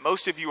know that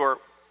most of you are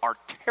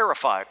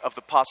terrified of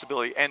the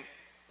possibility, and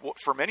what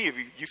for many of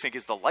you think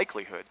is the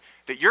likelihood,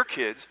 that your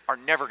kids are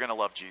never going to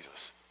love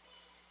Jesus.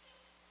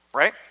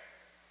 Right?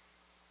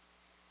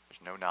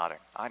 There's no nodding.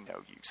 I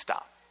know you.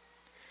 Stop.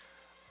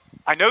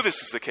 I know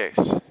this is the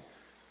case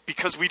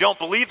because we don't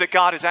believe that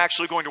God is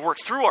actually going to work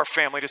through our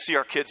family to see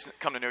our kids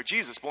come to know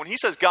Jesus. But when he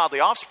says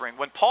godly offspring,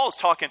 when Paul is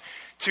talking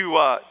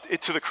to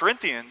the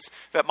Corinthians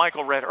that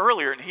Michael read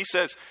earlier, and he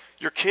says,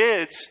 your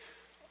kids,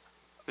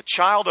 the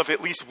child of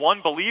at least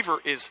one believer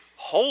is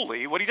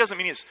holy. What he doesn't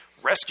mean is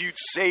rescued,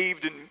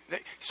 saved, and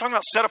he's talking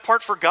about set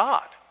apart for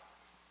God.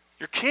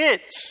 Your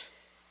kids.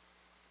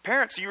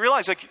 Parents, do you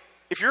realize, like,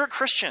 if you're a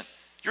Christian,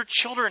 your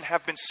children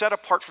have been set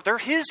apart they're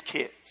his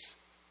kids,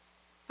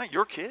 not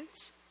your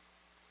kids.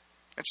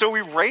 And so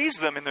we raise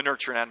them in the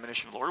nurture and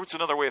admonition of the Lord, which is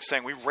another way of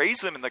saying we raise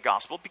them in the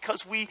gospel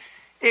because we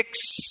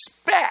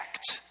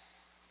expect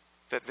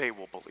that they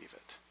will believe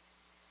it,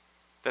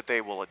 that they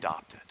will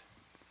adopt it.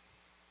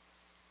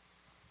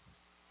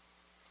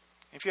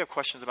 If you have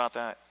questions about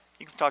that,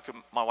 you can talk to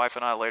my wife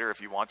and I later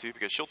if you want to,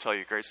 because she'll tell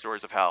you great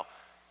stories of how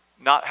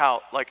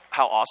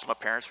awesome of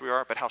parents we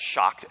are, but how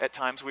shocked at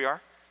times we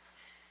are.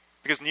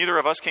 Because neither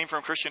of us came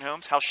from Christian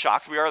homes, how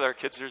shocked we are that our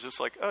kids are just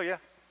like, oh yeah,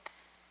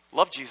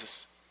 love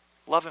Jesus,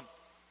 love him.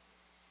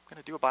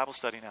 going to do a Bible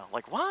study now.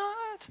 Like,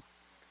 what?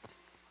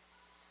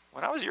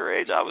 When I was your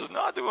age, I was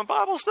not doing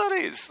Bible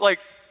studies. Like,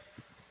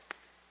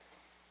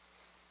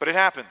 but it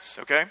happens,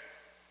 okay?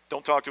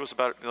 Don't talk to us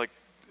about it. Like,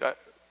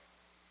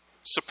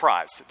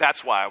 surprise.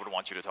 That's why I would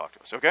want you to talk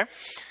to us, okay?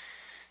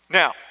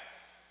 Now,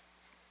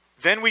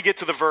 then we get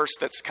to the verse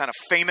that's kind of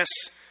famous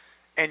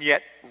and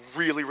yet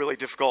really, really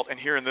difficult. And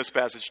here in this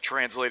passage,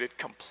 translated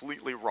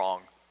completely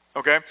wrong,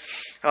 okay?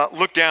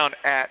 Look down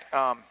at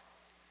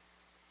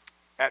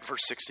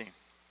verse 16.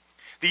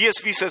 The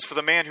ESV says, "For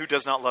the man who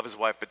does not love his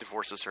wife but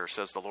divorces her,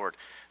 says the Lord,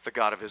 the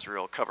God of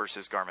Israel, covers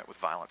his garment with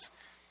violence."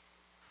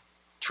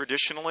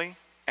 Traditionally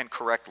and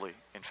correctly,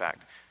 in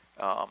fact,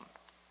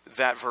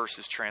 that verse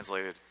is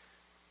translated,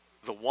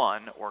 "The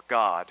one," or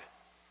God,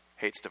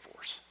 "hates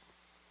divorce."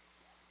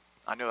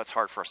 I know that's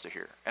hard for us to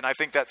hear. And I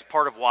think that's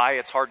part of why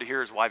it's hard to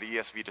hear is why the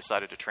ESV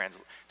decided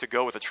to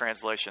go with a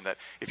translation that,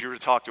 if you were to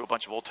talk to a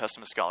bunch of Old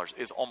Testament scholars,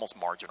 is almost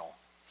marginal.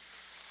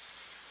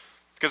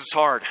 Because it's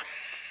hard.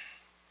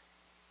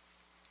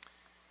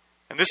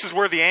 And this is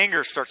where the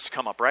anger starts to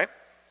come up, right?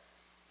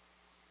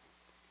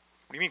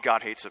 What do you mean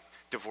God hates a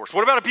divorce?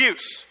 What about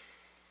abuse?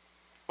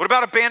 What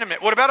about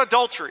abandonment? What about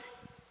adultery?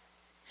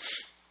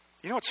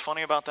 You know what's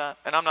funny about that?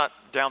 And I'm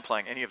not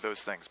downplaying any of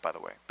those things, by the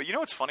way. But you know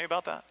what's funny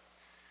about that?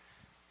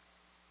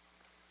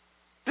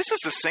 This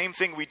is the same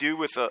thing we do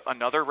with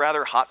another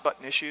rather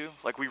hot-button issue.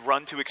 Like, we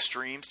run to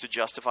extremes to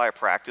justify a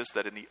practice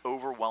that in the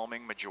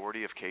overwhelming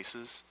majority of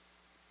cases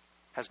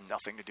has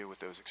nothing to do with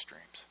those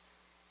extremes.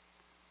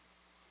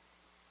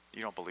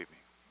 You don't believe me.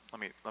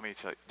 Let me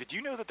tell you. Did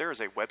you know that there is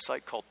a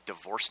website called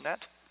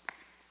DivorceNet?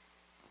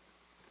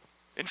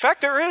 In fact,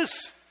 there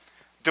is.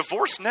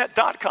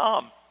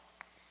 DivorceNet.com.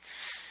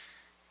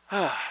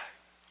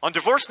 On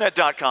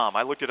DivorceNet.com,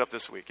 I looked it up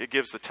this week. It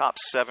gives the top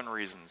 7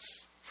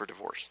 reasons for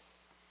divorce.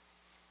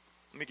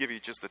 Let me give you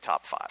just the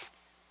top 5.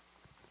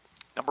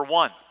 Number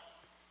 1,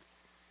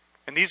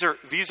 and these are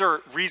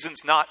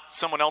reasons not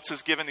someone else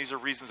has given. These are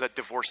reasons that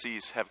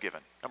divorcees have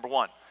given. Number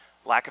 1,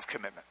 lack of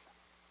commitment.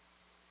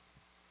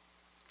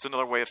 It's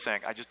another way of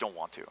saying, I just don't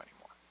want to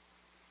anymore.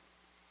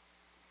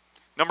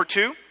 Number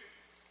 2,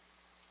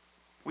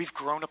 we've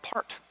grown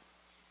apart.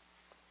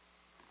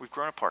 We've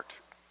grown apart.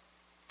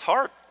 It's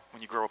hard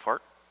when you grow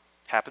apart.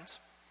 Happens.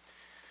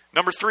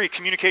 Number 3,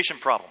 communication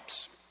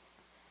problems.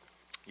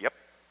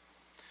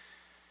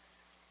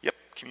 Yep,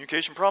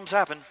 communication problems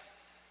happen.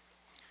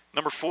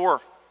 Number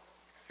 4,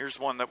 here's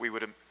one that we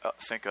would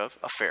think of,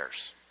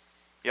 affairs.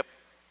 Yep,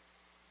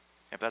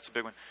 that's a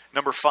big one.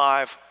 Number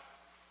 5,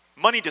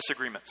 money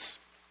disagreements.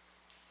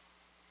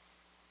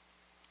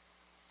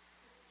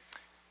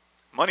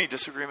 Money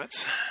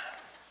disagreements.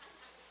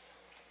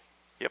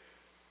 Yep,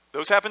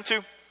 those happen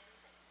too.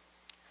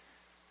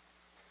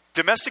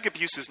 Domestic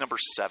abuse is number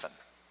 7,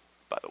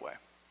 by the way.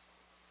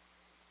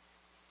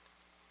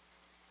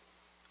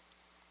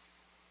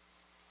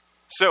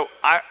 So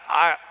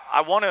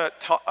I want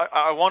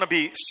to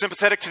be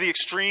sympathetic to the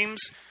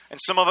extremes, and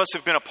some of us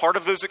have been a part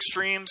of those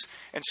extremes,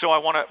 and so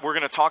we're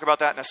going to talk about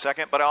that in a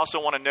second. But I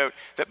also want to note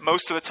that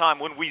most of the time,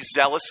 when we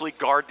zealously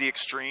guard the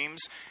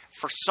extremes,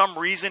 for some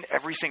reason,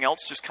 everything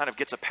else just kind of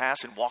gets a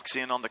pass and walks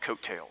in on the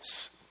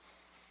coattails.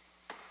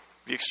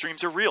 The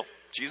extremes are real.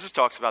 Jesus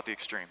talks about the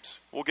extremes.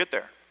 We'll get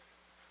there.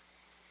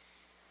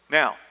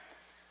 Now,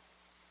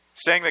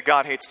 saying that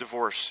God hates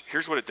divorce,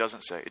 here's what it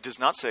doesn't say. It does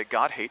not say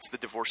God hates the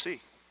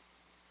divorcee.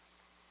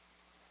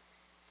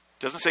 It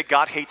doesn't say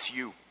God hates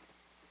you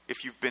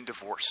if you've been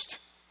divorced.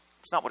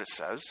 That's not what it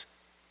says.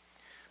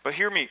 But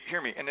hear me,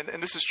 and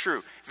this is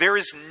true. There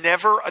is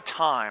never a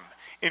time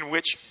in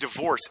which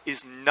divorce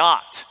is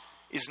not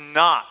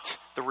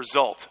the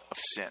result of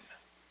sin.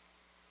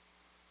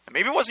 And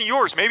maybe it wasn't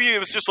yours. Maybe it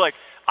was just like,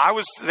 I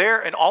was there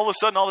and all of a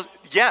sudden,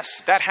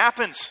 yes, that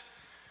happens.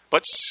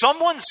 But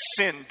someone's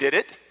sin did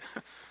it.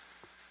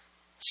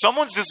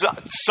 Someone's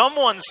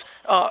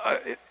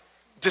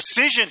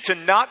decision to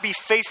not be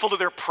faithful to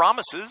their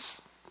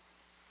promises.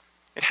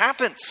 It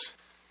happens.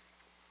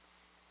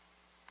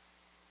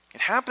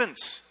 It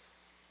happens.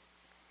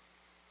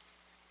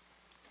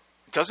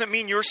 It doesn't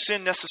mean your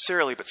sin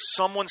necessarily, but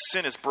someone's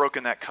sin has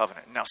broken that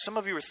covenant. Now, some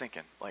of you are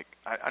thinking, like,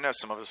 I know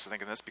some of us are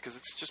thinking this because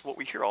it's just what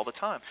we hear all the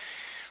time.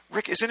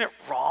 Rick, isn't it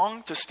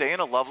wrong to stay in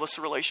a loveless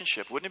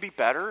relationship? Wouldn't it be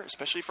better,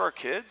 especially for our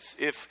kids,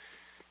 if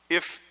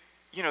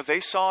they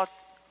saw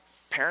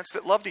parents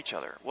that loved each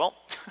other? Well,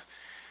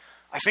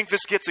 I think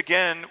this gets,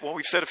 again, what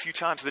we've said a few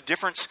times, the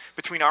difference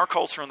between our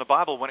culture and the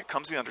Bible when it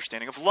comes to the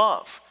understanding of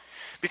love.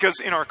 Because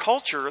in our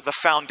culture, the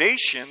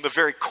foundation, the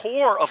very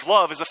core of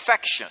love is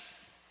affection.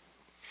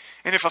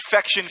 And if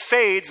affection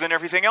fades, then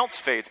everything else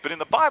fades. But in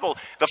the Bible,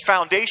 the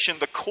foundation,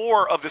 the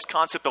core of this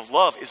concept of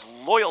love is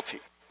loyalty.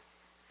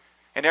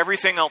 And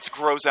everything else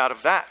grows out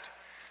of that.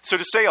 So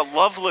to say a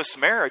loveless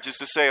marriage is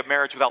to say a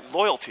marriage without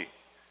loyalty,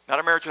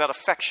 not a marriage without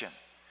affection.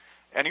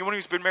 Anyone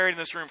who's been married in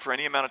this room for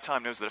any amount of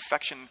time knows that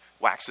affection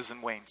waxes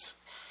and wanes.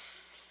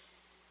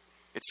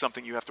 It's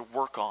something you have to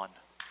work on.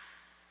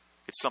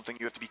 It's something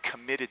you have to be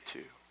committed to.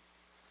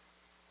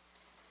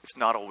 It's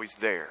not always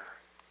there.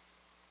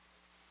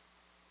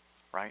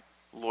 Right?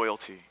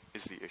 loyalty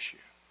is the issue.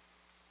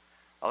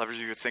 Others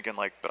of you are thinking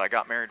like, but I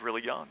got married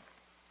really young.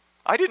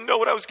 I didn't know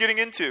what I was getting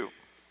into.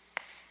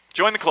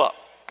 Join the club.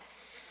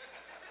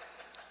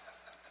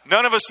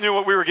 None of us knew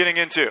what we were getting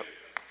into.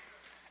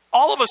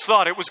 All of us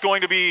thought it was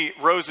going to be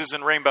roses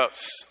and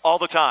rainbows all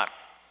the time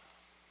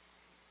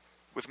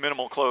with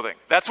minimal clothing.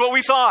 That's what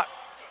we thought.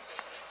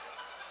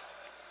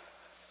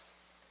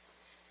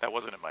 That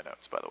wasn't in my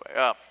notes, by the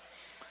way.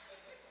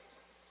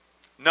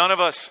 None of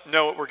us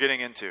know what we're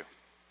getting into.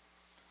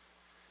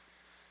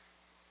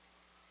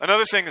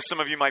 Another thing that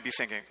some of you might be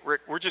thinking,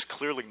 Rick, we're just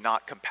clearly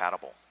not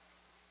compatible.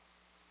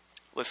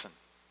 Listen,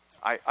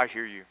 I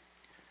hear you.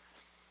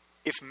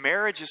 If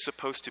marriage is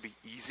supposed to be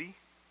easy,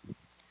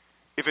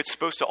 if it's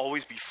supposed to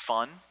always be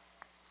fun,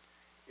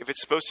 if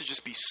it's supposed to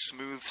just be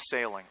smooth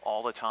sailing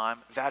all the time,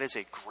 that is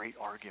a great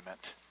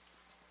argument.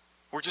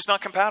 We're just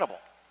not compatible.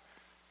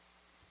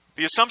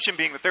 The assumption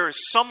being that there is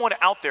someone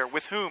out there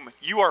with whom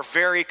you are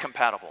very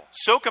compatible.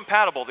 So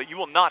compatible that you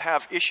will not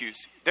have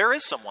issues. There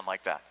is someone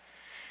like that.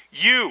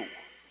 You.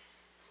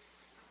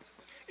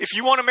 If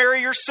you want to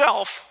marry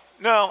yourself,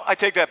 no, I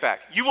take that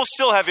back. You will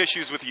still have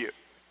issues with you.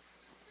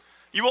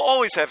 You will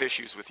always have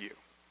issues with you.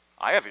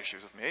 I have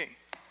issues with me.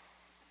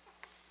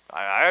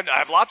 I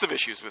have lots of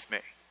issues with me.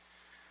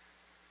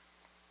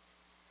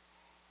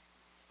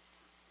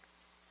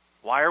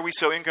 Why are we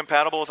so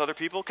incompatible with other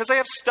people? Because they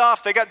have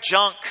stuff. They got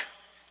junk.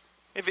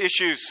 They have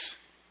issues.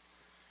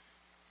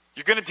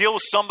 You're going to deal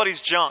with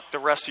somebody's junk the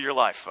rest of your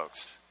life,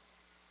 folks.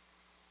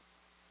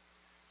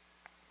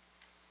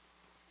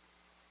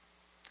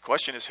 The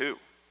question is who?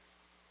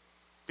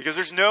 Because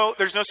there's no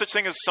such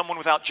thing as someone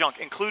without junk,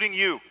 including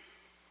you.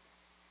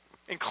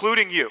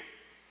 Including you.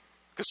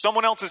 Because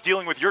someone else is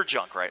dealing with your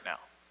junk right now.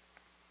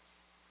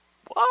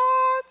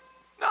 What?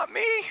 Not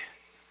me.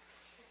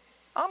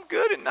 I'm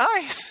good and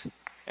nice.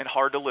 And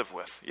hard to live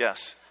with,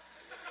 yes.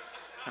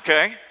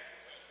 Okay?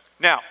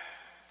 Now,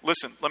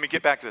 listen, let me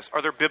get back to this.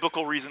 Are there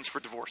biblical reasons for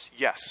divorce?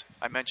 Yes.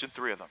 I mentioned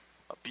 3 of them.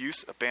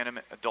 Abuse,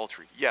 abandonment,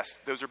 adultery. Yes,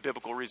 those are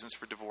biblical reasons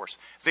for divorce.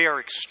 They are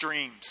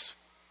extremes.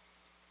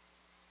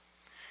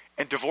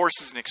 And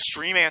divorce is an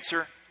extreme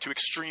answer to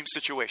extreme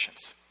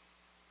situations.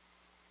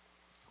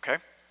 Okay?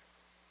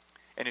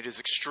 And it is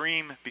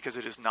extreme because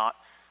it is not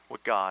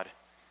what God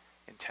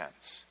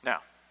intends. Now,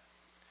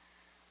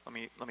 let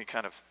me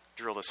kind of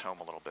drill this home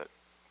a little bit,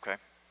 okay?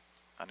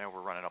 I know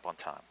we're running up on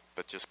time,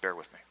 but just bear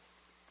with me.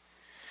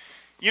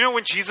 You know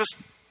when Jesus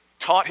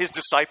taught his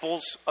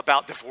disciples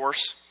about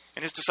divorce,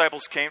 and his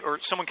disciples came, or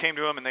someone came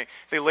to him and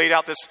they laid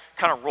out this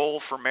kind of role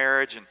for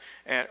marriage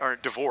and or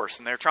divorce,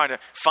 and they're trying to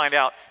find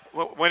out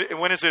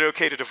when is it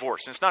okay to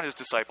divorce. And it's not his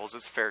disciples,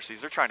 it's the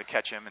Pharisees. They're trying to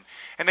catch him.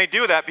 And they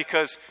do that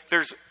because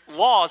there's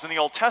laws in the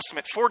Old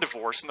Testament for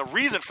divorce, and the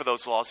reason for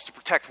those laws is to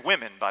protect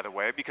women, by the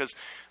way, because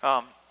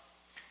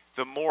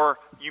the more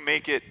you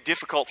make it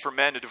difficult for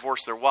men to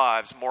divorce their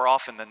wives, more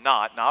often than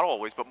not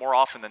always, but more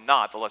often than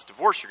not, the less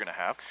divorce you're going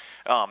to have.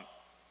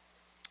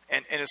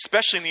 And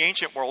especially in the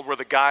ancient world where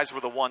the guys were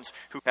the ones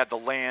who had the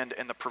land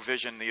and the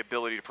provision, the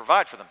ability to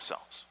provide for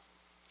themselves.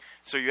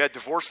 So you had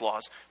divorce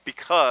laws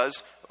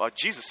because,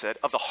 Jesus said,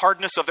 of the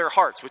hardness of their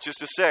hearts, which is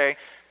to say,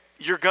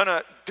 you're going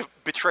to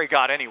betray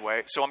God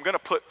anyway, so I'm going to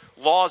put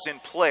laws in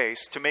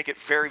place to make it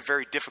very,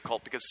 very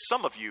difficult because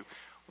some of you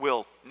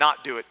will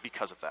not do it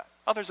because of that.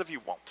 Others of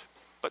you won't,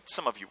 but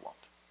some of you won't.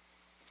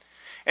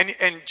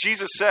 And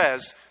Jesus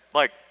says,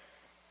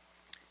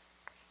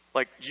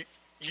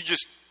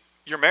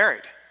 you're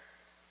married.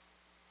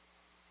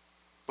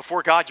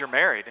 Before God, you're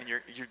married, and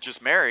you're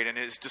just married. And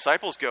his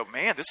disciples go,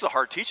 man, this is a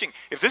hard teaching.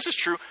 If this is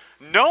true,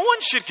 no one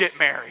should get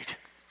married.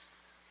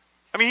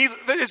 I mean,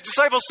 his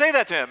disciples say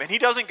that to him, and he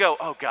doesn't go,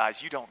 oh,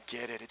 guys, you don't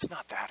get it. It's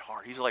not that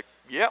hard. He's like,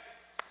 yep,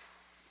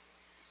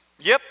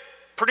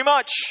 pretty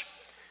much.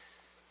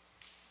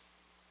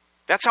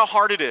 That's how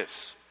hard it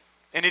is.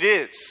 And it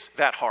is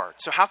that hard.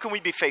 So how can we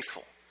be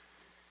faithful?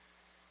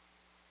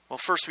 Well,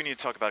 first we need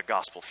to talk about a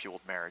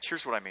gospel-fueled marriage.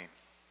 Here's what I mean.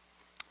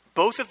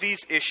 Both of these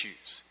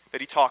issues that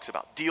he talks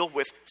about deal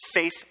with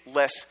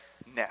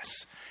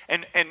faithlessness.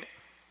 And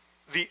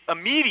the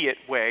immediate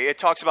way, it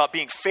talks about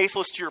being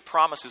faithless to your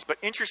promises. But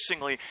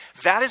interestingly,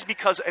 that is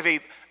because of a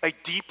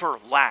deeper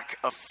lack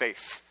of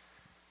faith.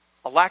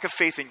 A lack of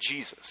faith in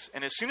Jesus.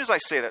 And as soon as I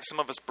say that, some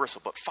of us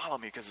bristle. But follow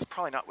me because it's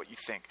probably not what you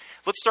think.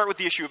 Let's start with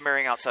the issue of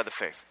marrying outside the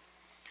faith.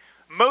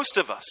 Most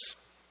of us,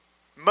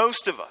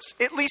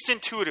 at least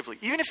intuitively,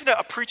 even if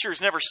a preacher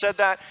has never said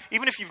that,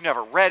 even if you've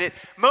never read it,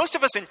 most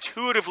of us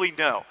intuitively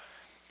know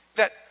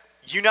that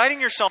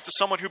uniting yourself to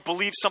someone who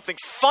believes something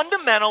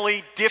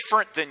fundamentally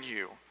different than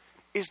you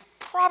is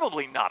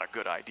probably not a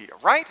good idea,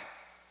 right?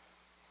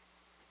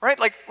 Right?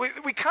 Like,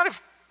 we kind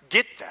of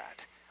get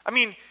that. I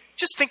mean,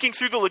 just thinking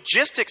through the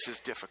logistics is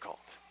difficult.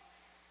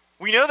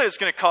 We know that it's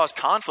going to cause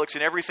conflicts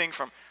in everything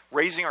from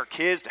raising our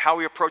kids to how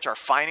we approach our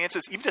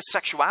finances, even to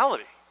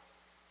sexuality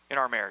in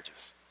our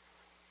marriages.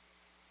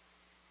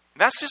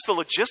 And that's just the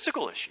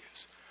logistical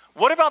issues.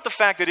 What about the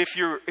fact that if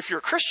you're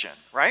a Christian,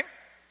 right?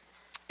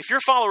 If you're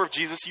a follower of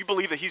Jesus, you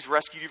believe that he's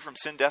rescued you from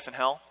sin, death, and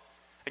hell.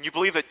 and you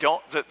believe that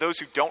those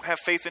who don't have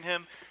faith in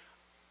him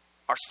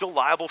are still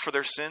liable for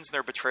their sins and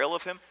their betrayal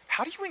of him,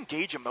 how do you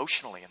engage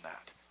emotionally in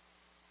that?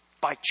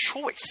 By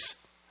choice.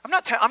 I'm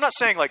not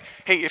saying like,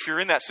 hey, if you're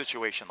in that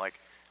situation, like,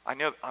 I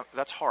know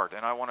that's hard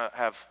and I want to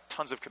have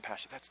tons of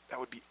compassion. That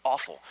would be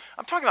awful.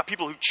 I'm talking about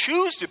people who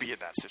choose to be in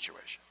that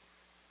situation.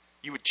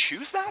 You would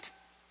choose that?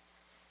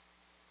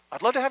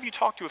 I'd love to have you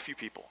talk to a few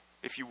people,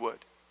 if you would,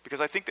 because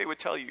I think they would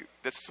tell you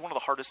that's one of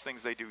the hardest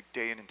things they do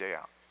day in and day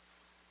out,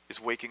 is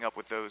waking up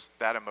with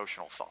that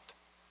emotional thought.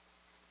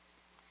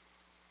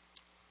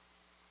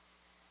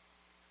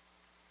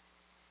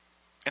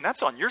 And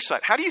that's on your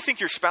side. How do you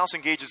think your spouse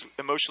engages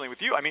emotionally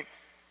with you? I mean,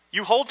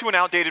 you hold to an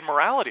outdated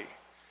morality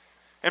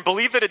and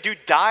believe that a dude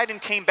died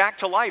and came back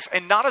to life,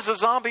 and not as a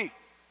zombie.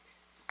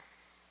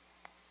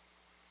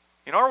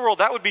 In our world,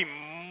 that would be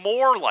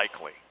more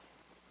likely,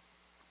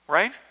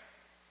 right?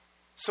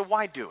 So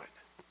why do it?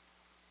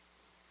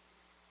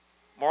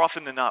 More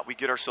often than not, we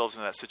get ourselves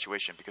in that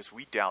situation because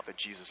we doubt that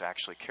Jesus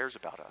actually cares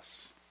about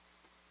us.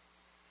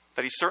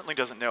 That he certainly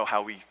doesn't know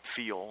how we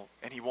feel,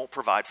 and he won't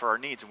provide for our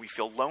needs, and we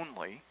feel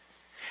lonely,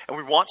 and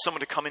we want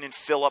someone to come in and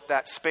fill up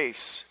that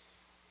space.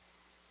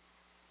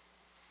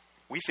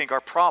 We think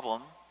our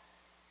problem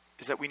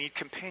is that we need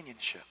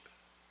companionship.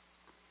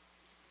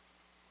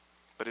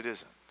 But it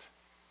isn't.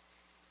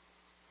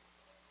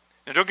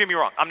 Now, don't get me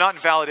wrong. I'm not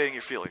invalidating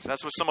your feelings.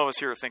 That's what some of us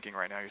here are thinking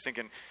right now. You're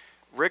thinking,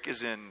 Rick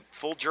is in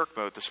full jerk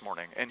mode this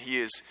morning, and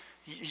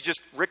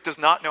Rick does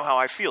not know how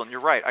I feel. And you're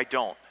right, I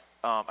don't.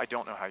 I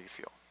don't know how you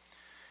feel.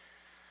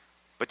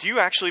 But do you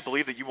actually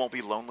believe that you won't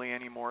be lonely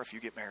anymore if you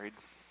get married?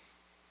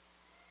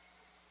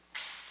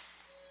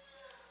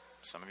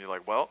 Some of you are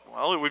like, well,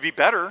 it would be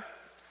better.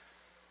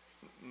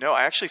 No,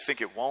 I actually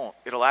think it won't.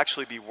 It'll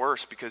actually be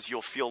worse because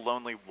you'll feel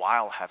lonely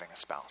while having a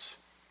spouse.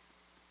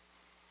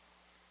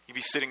 You'd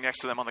be sitting next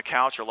to them on the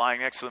couch or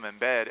lying next to them in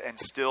bed and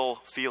still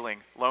feeling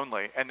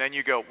lonely. And then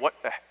you go, what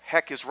the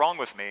heck is wrong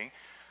with me?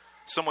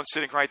 Someone's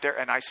sitting right there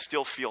and I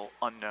still feel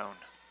unknown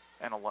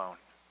and alone.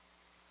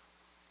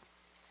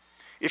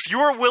 If you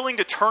are willing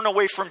to turn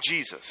away from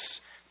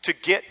Jesus to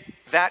get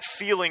that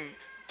feeling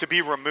to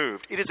be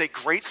removed, it is a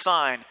great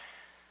sign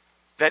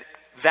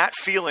that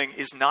feeling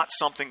is not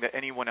something that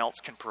anyone else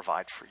can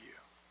provide for you.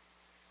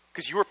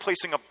 Because you are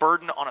placing a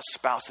burden on a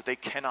spouse that they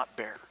cannot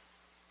bear.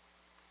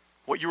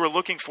 What you are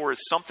looking for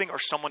is something or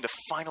someone to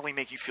finally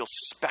make you feel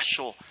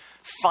special,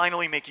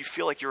 finally make you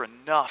feel like you're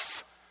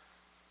enough,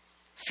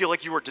 feel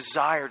like you are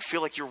desired,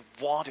 feel like you're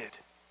wanted.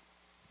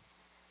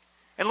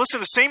 And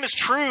listen, the same is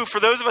true for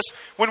those of us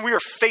when we are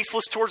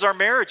faithless towards our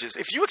marriages.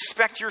 If you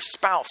expect your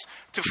spouse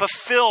to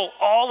fulfill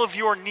all of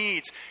your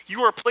needs,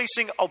 you are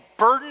placing a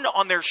burden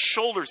on their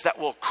shoulders that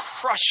will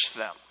crush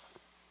them.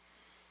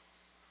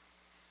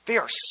 They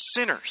are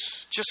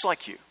sinners, just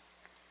like you.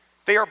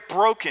 They are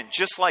broken,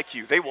 just like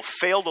you. They will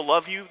fail to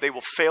love you. They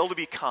will fail to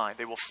be kind.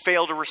 They will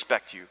fail to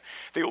respect you.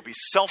 They will be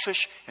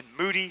selfish and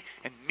moody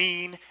and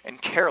mean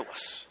and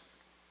careless.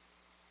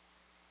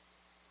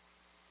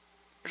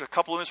 There's a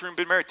couple in this room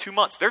been married 2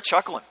 months. They're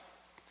chuckling.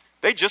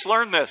 They just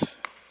learned this.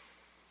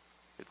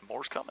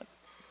 More's coming.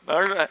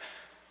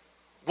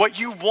 What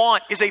you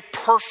want is a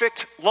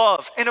perfect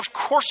love. And of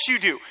course you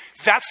do.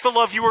 That's the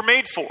love you were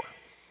made for.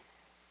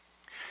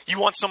 You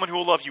want someone who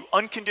will love you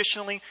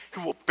unconditionally,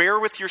 who will bear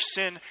with your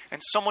sin, and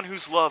someone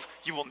whose love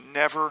you will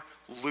never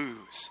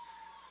lose.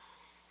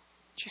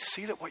 Do you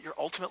see that what you're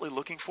ultimately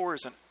looking for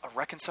is a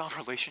reconciled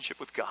relationship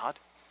with God?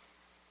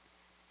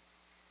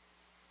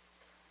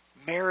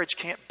 Marriage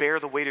can't bear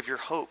the weight of your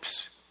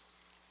hopes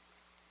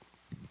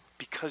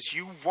because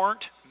you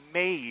weren't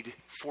made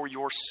for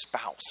your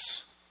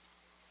spouse.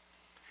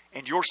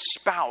 And your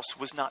spouse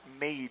was not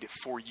made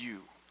for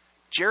you.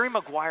 Jerry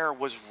Maguire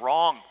was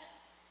wrong.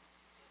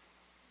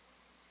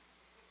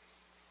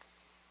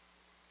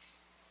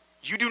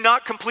 You do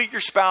not complete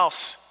your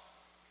spouse.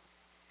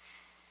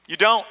 You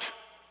don't.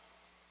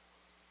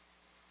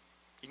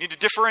 You need to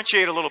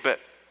differentiate a little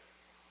bit.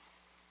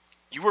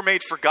 You were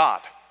made for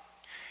God.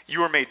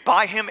 You were made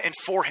by him and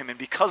for him. And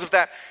because of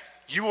that,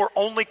 you are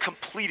only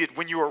completed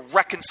when you are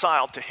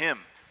reconciled to him,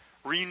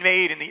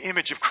 remade in the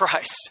image of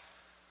Christ.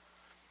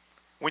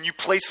 When you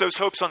place those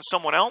hopes on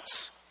someone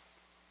else,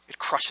 it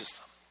crushes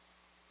them.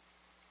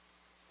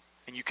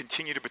 And you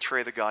continue to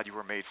betray the God you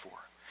were made for.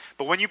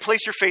 But when you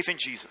place your faith in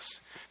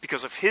Jesus,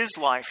 because of his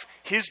life,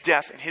 his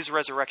death, and his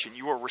resurrection,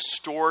 you are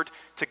restored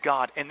to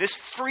God. And this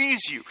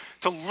frees you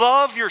to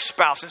love your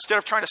spouse instead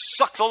of trying to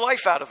suck the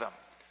life out of them.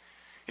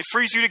 It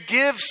frees you to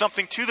give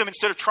something to them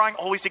instead of trying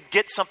always to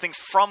get something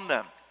from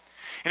them.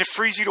 And it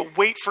frees you to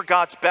wait for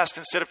God's best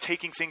instead of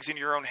taking things in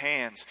your own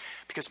hands.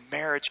 Because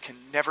marriage can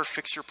never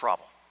fix your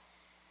problem.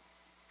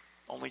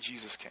 Only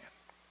Jesus can.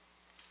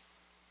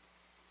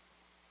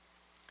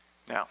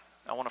 Now,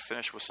 I want to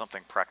finish with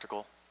something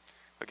practical.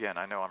 Again,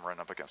 I know I'm running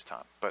up against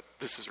time, but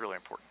this is really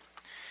important.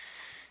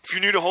 If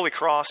you're new to Holy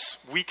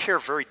Cross, we care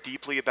very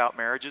deeply about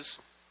marriages.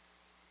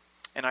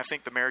 And I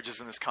think the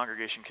marriages in this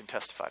congregation can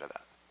testify to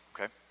that.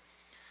 Okay?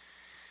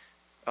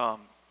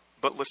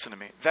 But listen to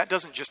me. That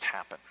doesn't just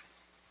happen.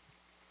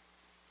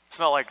 It's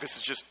not like this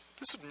is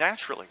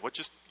naturally you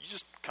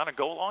just kind of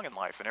go along in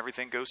life and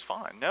everything goes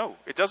fine. No,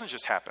 it doesn't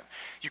just happen.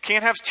 You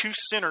can't have two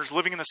sinners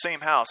living in the same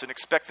house and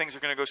expect things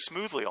are going to go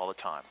smoothly all the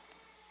time.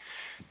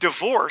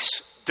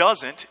 Divorce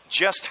doesn't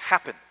just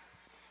happen.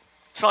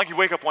 It's not like you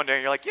wake up one day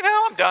and you're like,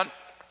 I'm done.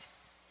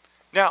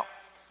 Now,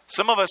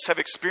 some of us have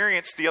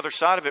experienced the other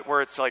side of it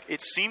where it's like,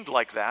 it seemed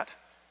like that.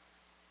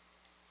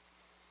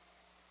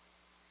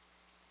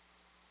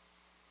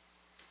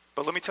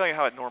 But let me tell you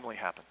how it normally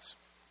happens.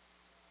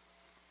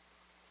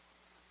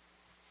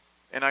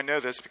 And I know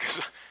this because,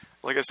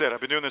 like I said,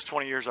 I've been doing this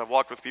 20 years. I've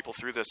walked with people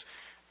through this.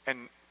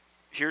 And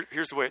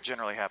here's the way it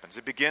generally happens.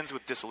 It begins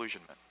with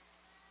disillusionment.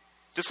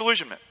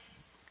 Disillusionment.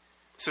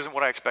 This isn't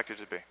what I expected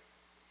it to be.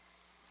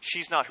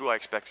 She's not who I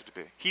expected to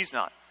be. He's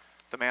not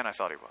the man I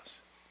thought he was.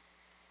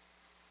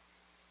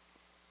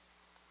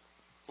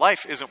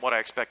 Life isn't what I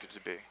expected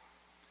to be.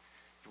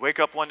 You wake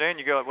up one day and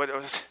you go,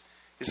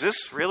 is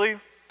this really?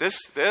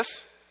 This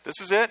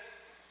is it?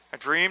 I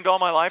dreamed all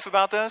my life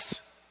about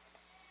this?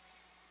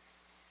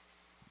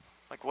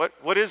 Like,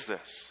 what is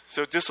this?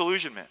 So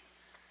disillusionment.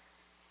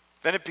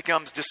 Then it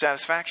becomes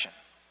dissatisfaction,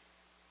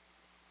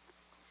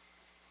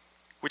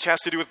 which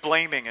has to do with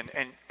blaming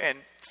and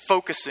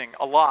focusing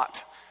a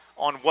lot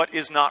on what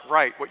is not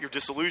right. What you're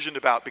disillusioned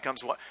about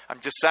becomes what? I'm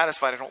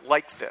dissatisfied. I don't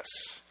like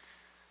this.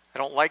 I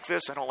don't like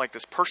this. I don't like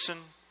this person.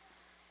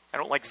 I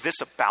don't like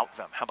this about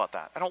them. How about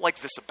that? I don't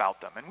like this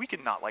about them. And we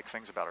can not like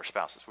things about our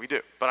spouses. We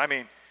do. But I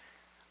mean,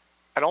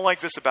 I don't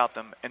like this about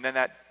them. And then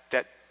that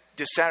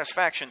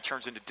dissatisfaction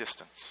turns into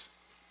distance.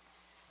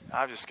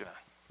 I'm just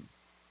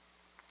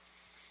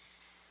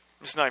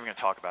not even going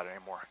to talk about it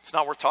anymore. It's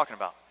not worth talking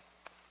about.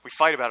 We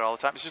fight about it all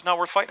the time. It's just not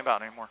worth fighting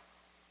about anymore.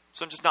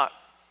 So I'm just not.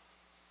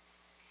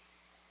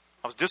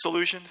 I was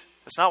disillusioned.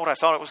 That's not what I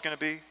thought it was going to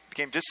be.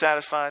 Became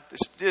dissatisfied. And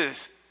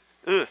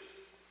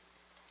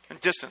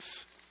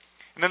distance.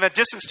 And then that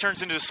distance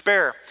turns into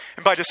despair.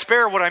 And by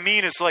despair, what I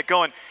mean is like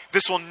going,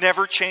 this will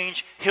never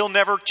change. He'll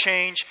never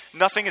change.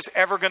 Nothing is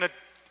ever going to,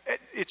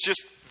 it's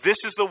just,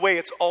 this is the way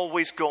it's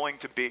always going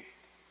to be.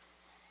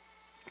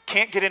 It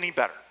can't get any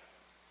better.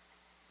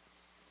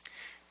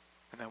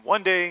 And then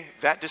one day,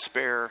 that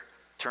despair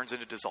turns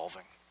into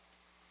dissolving.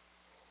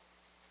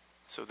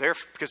 So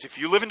because if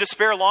you live in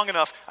despair long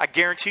enough, I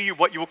guarantee you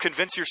what you will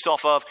convince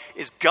yourself of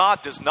is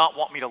God does not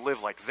want me to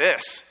live like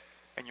this.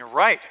 And you're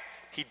right,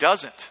 he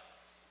doesn't.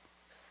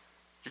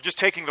 You're just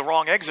taking the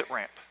wrong exit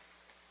ramp.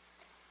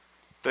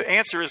 The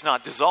answer is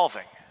not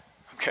dissolving,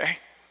 okay?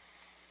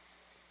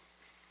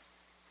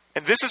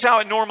 And this is how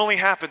it normally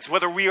happens,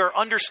 whether we are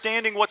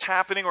understanding what's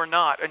happening or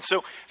not. And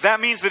so that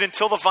means that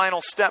until the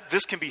final step,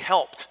 this can be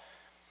helped.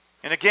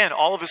 And again,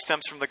 all of this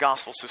stems from the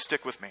gospel, so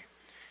stick with me.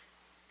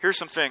 Here's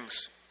some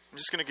things. I'm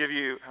just going to give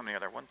you, how many are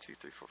there? 1, 2,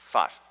 3, 4,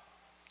 5.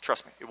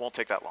 Trust me, it won't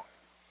take that long.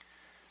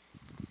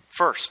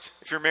 First,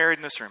 if you're married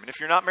in this room, and if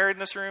you're not married in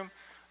this room,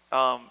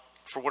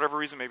 for whatever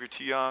reason, maybe you're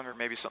too young, or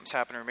maybe something's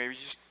happened, or maybe you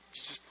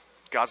just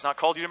God's not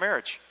called you to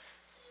marriage.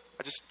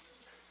 I just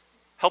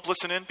help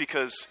listen in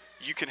because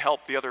you can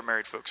help the other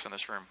married folks in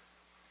this room.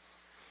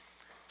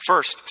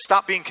 First,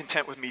 stop being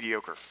content with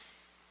mediocre.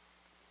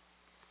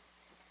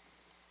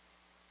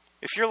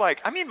 If you're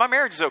like, my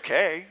marriage is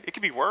okay. It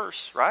could be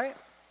worse, right?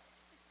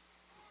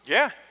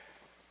 Yeah,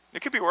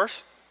 it could be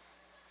worse.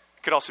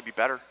 It could also be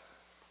better.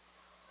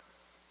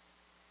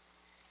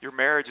 Your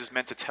marriage is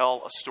meant to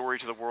tell a story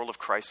to the world of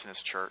Christ and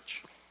his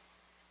church.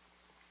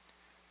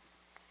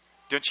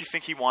 Don't you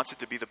think he wants it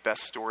to be the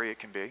best story it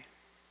can be?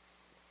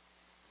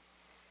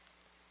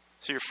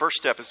 So your first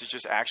step is to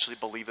just actually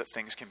believe that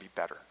things can be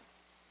better.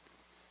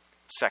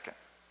 Second,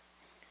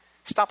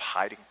 stop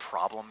hiding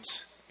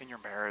problems in your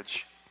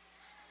marriage.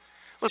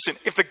 Listen,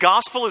 if the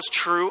gospel is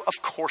true,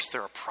 of course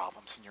there are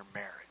problems in your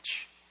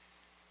marriage.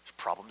 There's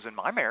problems in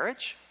my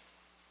marriage.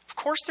 Of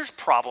course there's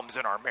problems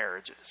in our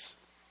marriages.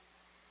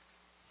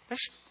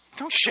 There's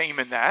no shame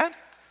in that.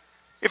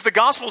 If the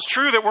gospel is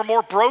true that we're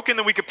more broken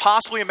than we could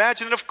possibly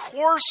imagine, then of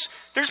course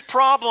there's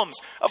problems.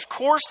 Of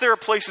course there are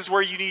places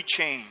where you need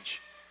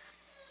change.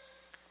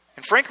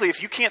 And frankly,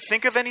 if you can't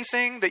think of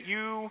anything that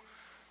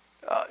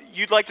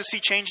you'd like to see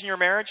change in your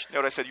marriage,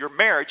 note I said your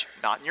marriage,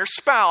 not in your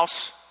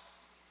spouse,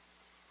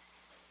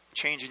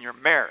 change in your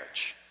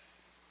marriage,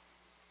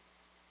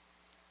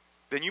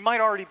 then you might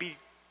already be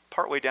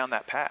partway down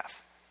that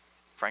path,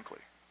 frankly.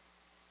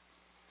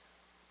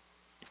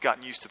 You've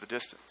gotten used to the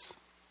distance.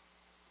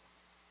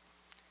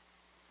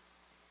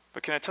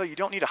 But can I tell you, you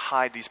don't need to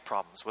hide these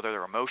problems, whether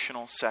they're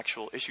emotional,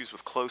 sexual, issues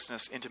with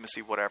closeness,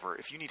 intimacy, whatever.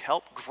 If you need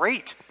help,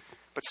 great.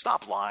 But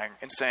stop lying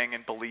and saying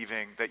and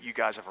believing that you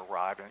guys have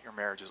arrived and that your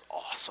marriage is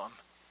awesome.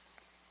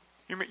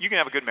 You can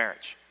have a good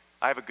marriage.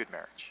 I have a good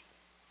marriage.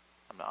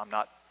 I'm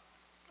not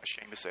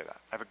ashamed to say that.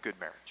 I have a good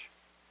marriage.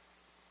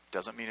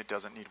 Doesn't mean it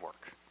doesn't need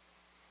work.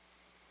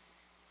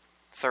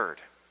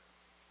 Third,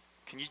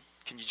 can you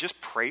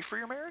just pray for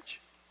your marriage?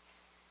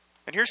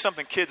 And here's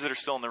something, kids that are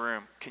still in the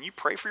room. Can you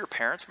pray for your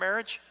parents'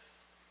 marriage?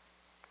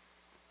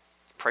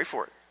 Pray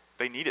for it.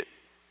 They need it.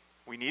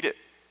 We need it.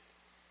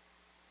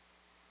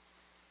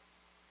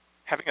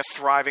 Having a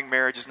thriving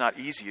marriage is not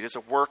easy. It is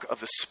a work of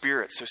the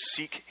Spirit, so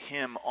seek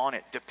Him on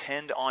it.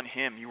 Depend on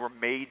Him. You were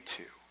made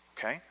to,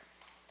 okay?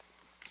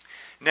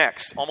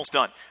 Next, almost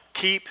done.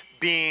 Keep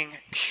being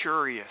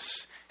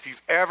curious. If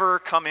you've ever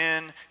come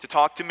in to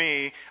talk to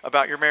me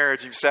about your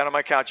marriage, you've sat on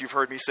my couch, you've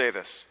heard me say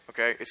this,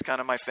 okay? It's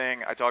kind of my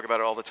thing. I talk about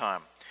it all the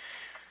time.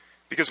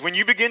 Because when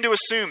you begin to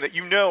assume that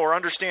you know or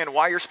understand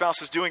why your spouse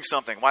is doing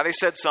something, why they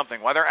said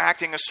something, why they're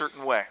acting a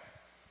certain way,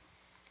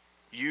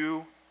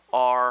 you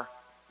are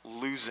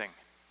losing.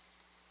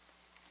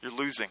 You're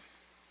losing.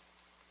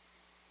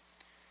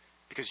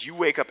 Because you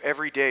wake up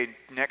every day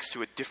next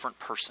to a different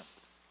person.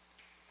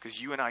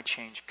 Because you and I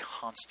change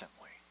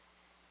constantly.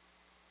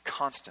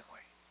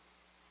 Constantly.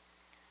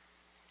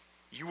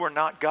 You are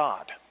not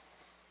God.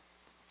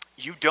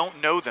 You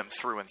don't know them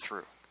through and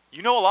through.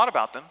 You know a lot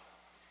about them.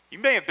 You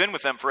may have been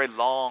with them for a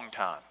long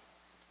time.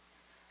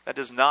 That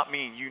does not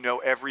mean you know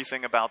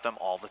everything about them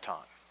all the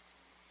time.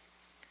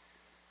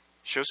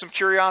 Show some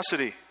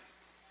curiosity.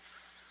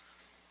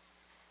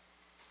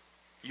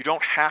 You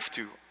don't have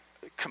to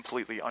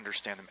completely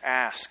understand them.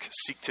 Ask,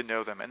 seek to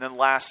know them. And then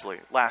lastly.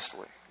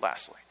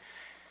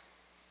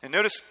 And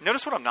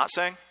notice what I'm not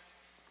saying.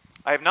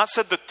 I have not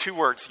said the two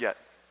words yet.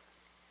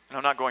 And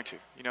I'm not going to.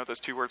 You know what those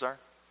two words are?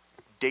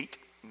 Date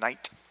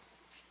night.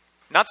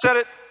 Not said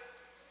it.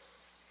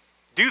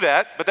 Do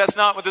that, but that's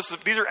not what this is.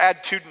 These are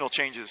attitudinal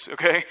changes,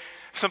 okay?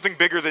 Something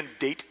bigger than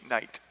date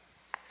night.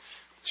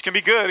 Which can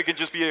be good. It can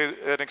just be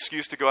an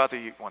excuse to go out to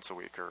eat once a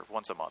week or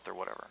once a month or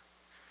whatever.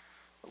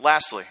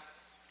 Lastly,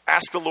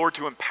 ask the Lord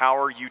to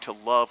empower you to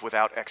love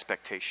without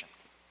expectation.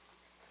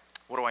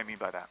 What do I mean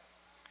by that?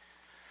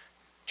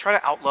 Try to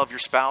outlove your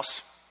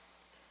spouse.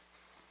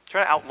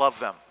 Try to outlove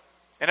them.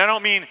 And I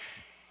don't mean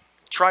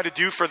try to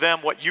do for them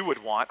what you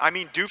would want. I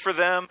mean do for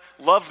them,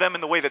 love them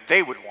in the way that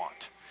they would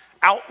want.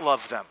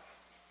 Outlove them.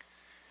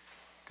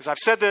 Because I've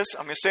said this,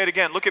 I'm going to say it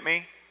again. Look at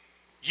me.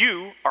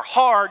 You are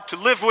hard to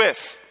live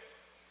with.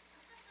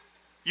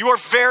 You are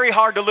very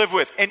hard to live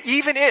with. And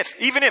even if,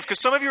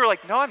 because some of you are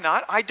like, no, I'm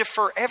not. I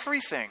defer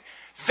everything.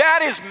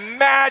 That is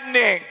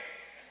maddening.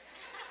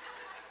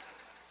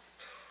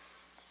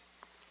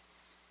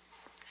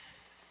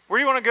 Where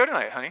do you want to go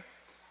tonight, honey?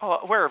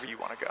 Oh, wherever you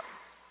want to go.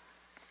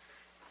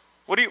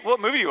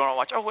 What movie do you want to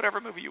watch? Oh, whatever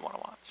movie you want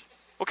to watch.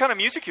 What kind of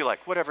music you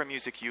like? Whatever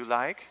music you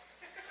like.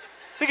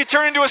 They could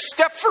turn into a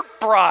Stepford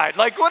bride.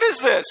 Like, what is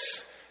this?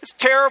 It's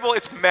terrible.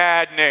 It's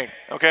maddening,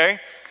 okay?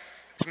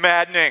 It's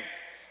maddening.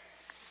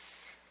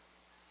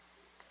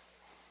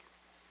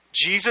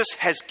 Jesus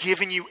has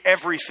given you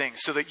everything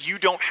so that you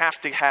don't have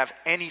to have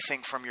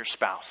anything from your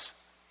spouse.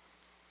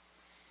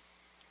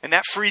 And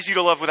that frees you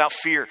to love without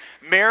fear.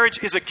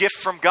 Marriage is a gift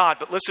from God,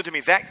 but listen to me,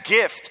 that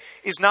gift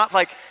is not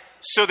like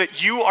so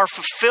that you are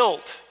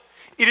fulfilled.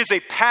 It is a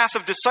path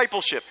of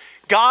discipleship.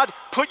 God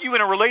put you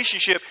in a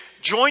relationship,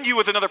 joined you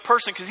with another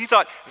person because he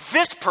thought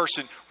this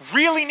person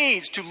really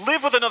needs to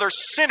live with another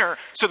sinner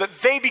so that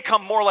they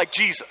become more like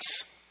Jesus.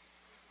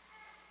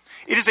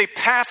 It is a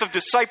path of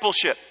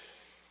discipleship.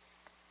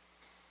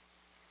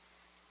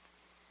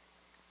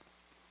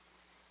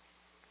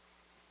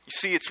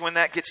 You see, it's when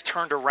that gets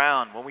turned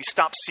around, when we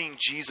stop seeing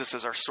Jesus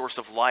as our source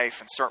of life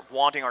and start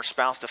wanting our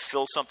spouse to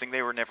fill something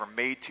they were never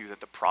made to,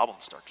 that the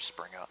problems start to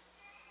spring up.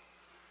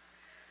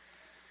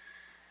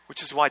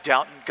 Which is why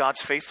doubt in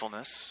God's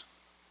faithfulness,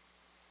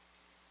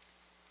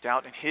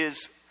 doubt in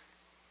his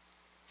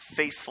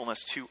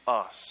faithfulness to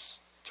us,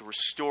 to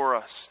restore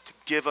us, to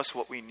give us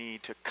what we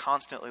need, to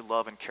constantly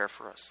love and care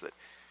for us, that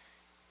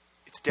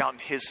it's doubt in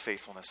his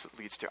faithfulness that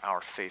leads to our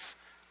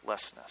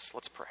faithlessness.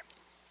 Let's pray.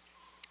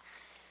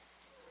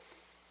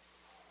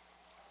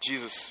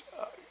 Jesus,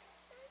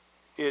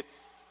 it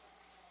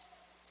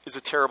is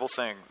a terrible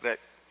thing that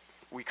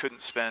we couldn't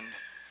spend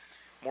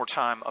more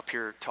time up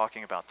here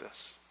talking about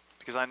this.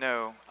 Because I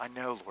know,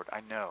 Lord,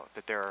 I know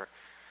that there are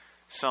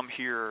some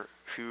here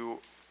who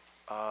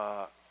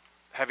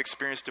have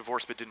experienced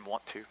divorce but didn't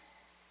want to.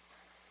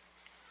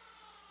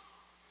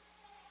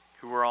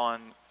 Who were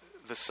on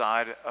the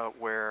side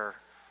where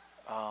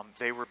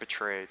they were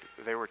betrayed,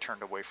 they were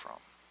turned away from.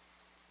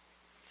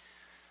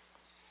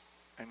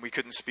 And we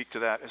couldn't speak to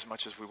that as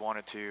much as we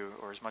wanted to,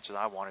 or as much as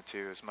I wanted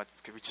to, as much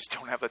because we just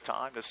don't have the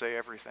time to say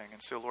everything. And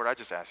so, Lord, I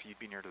just ask you to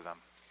be near to them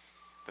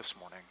this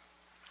morning.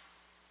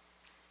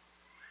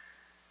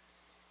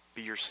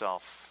 Be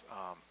yourself,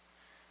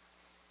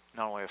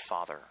 not only a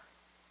father,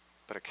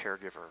 but a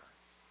caregiver,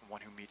 one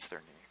who meets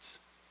their needs.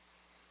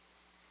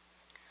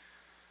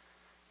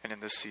 And in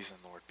this season,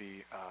 Lord,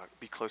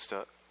 be close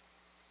to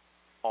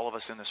all of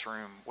us in this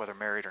room, whether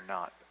married or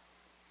not,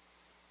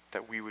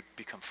 that we would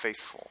become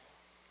faithful.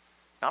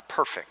 Not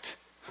perfect,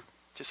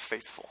 just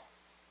faithful.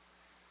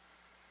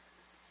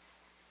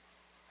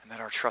 And that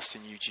our trust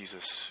in you,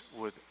 Jesus,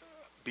 would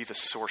be the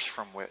source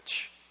from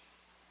which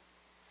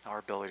our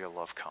ability to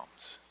love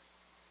comes.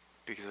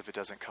 Because if it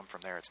doesn't come from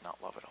there, it's not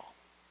love at all.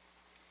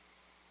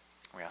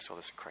 We ask all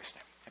this in Christ's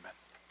name. Amen.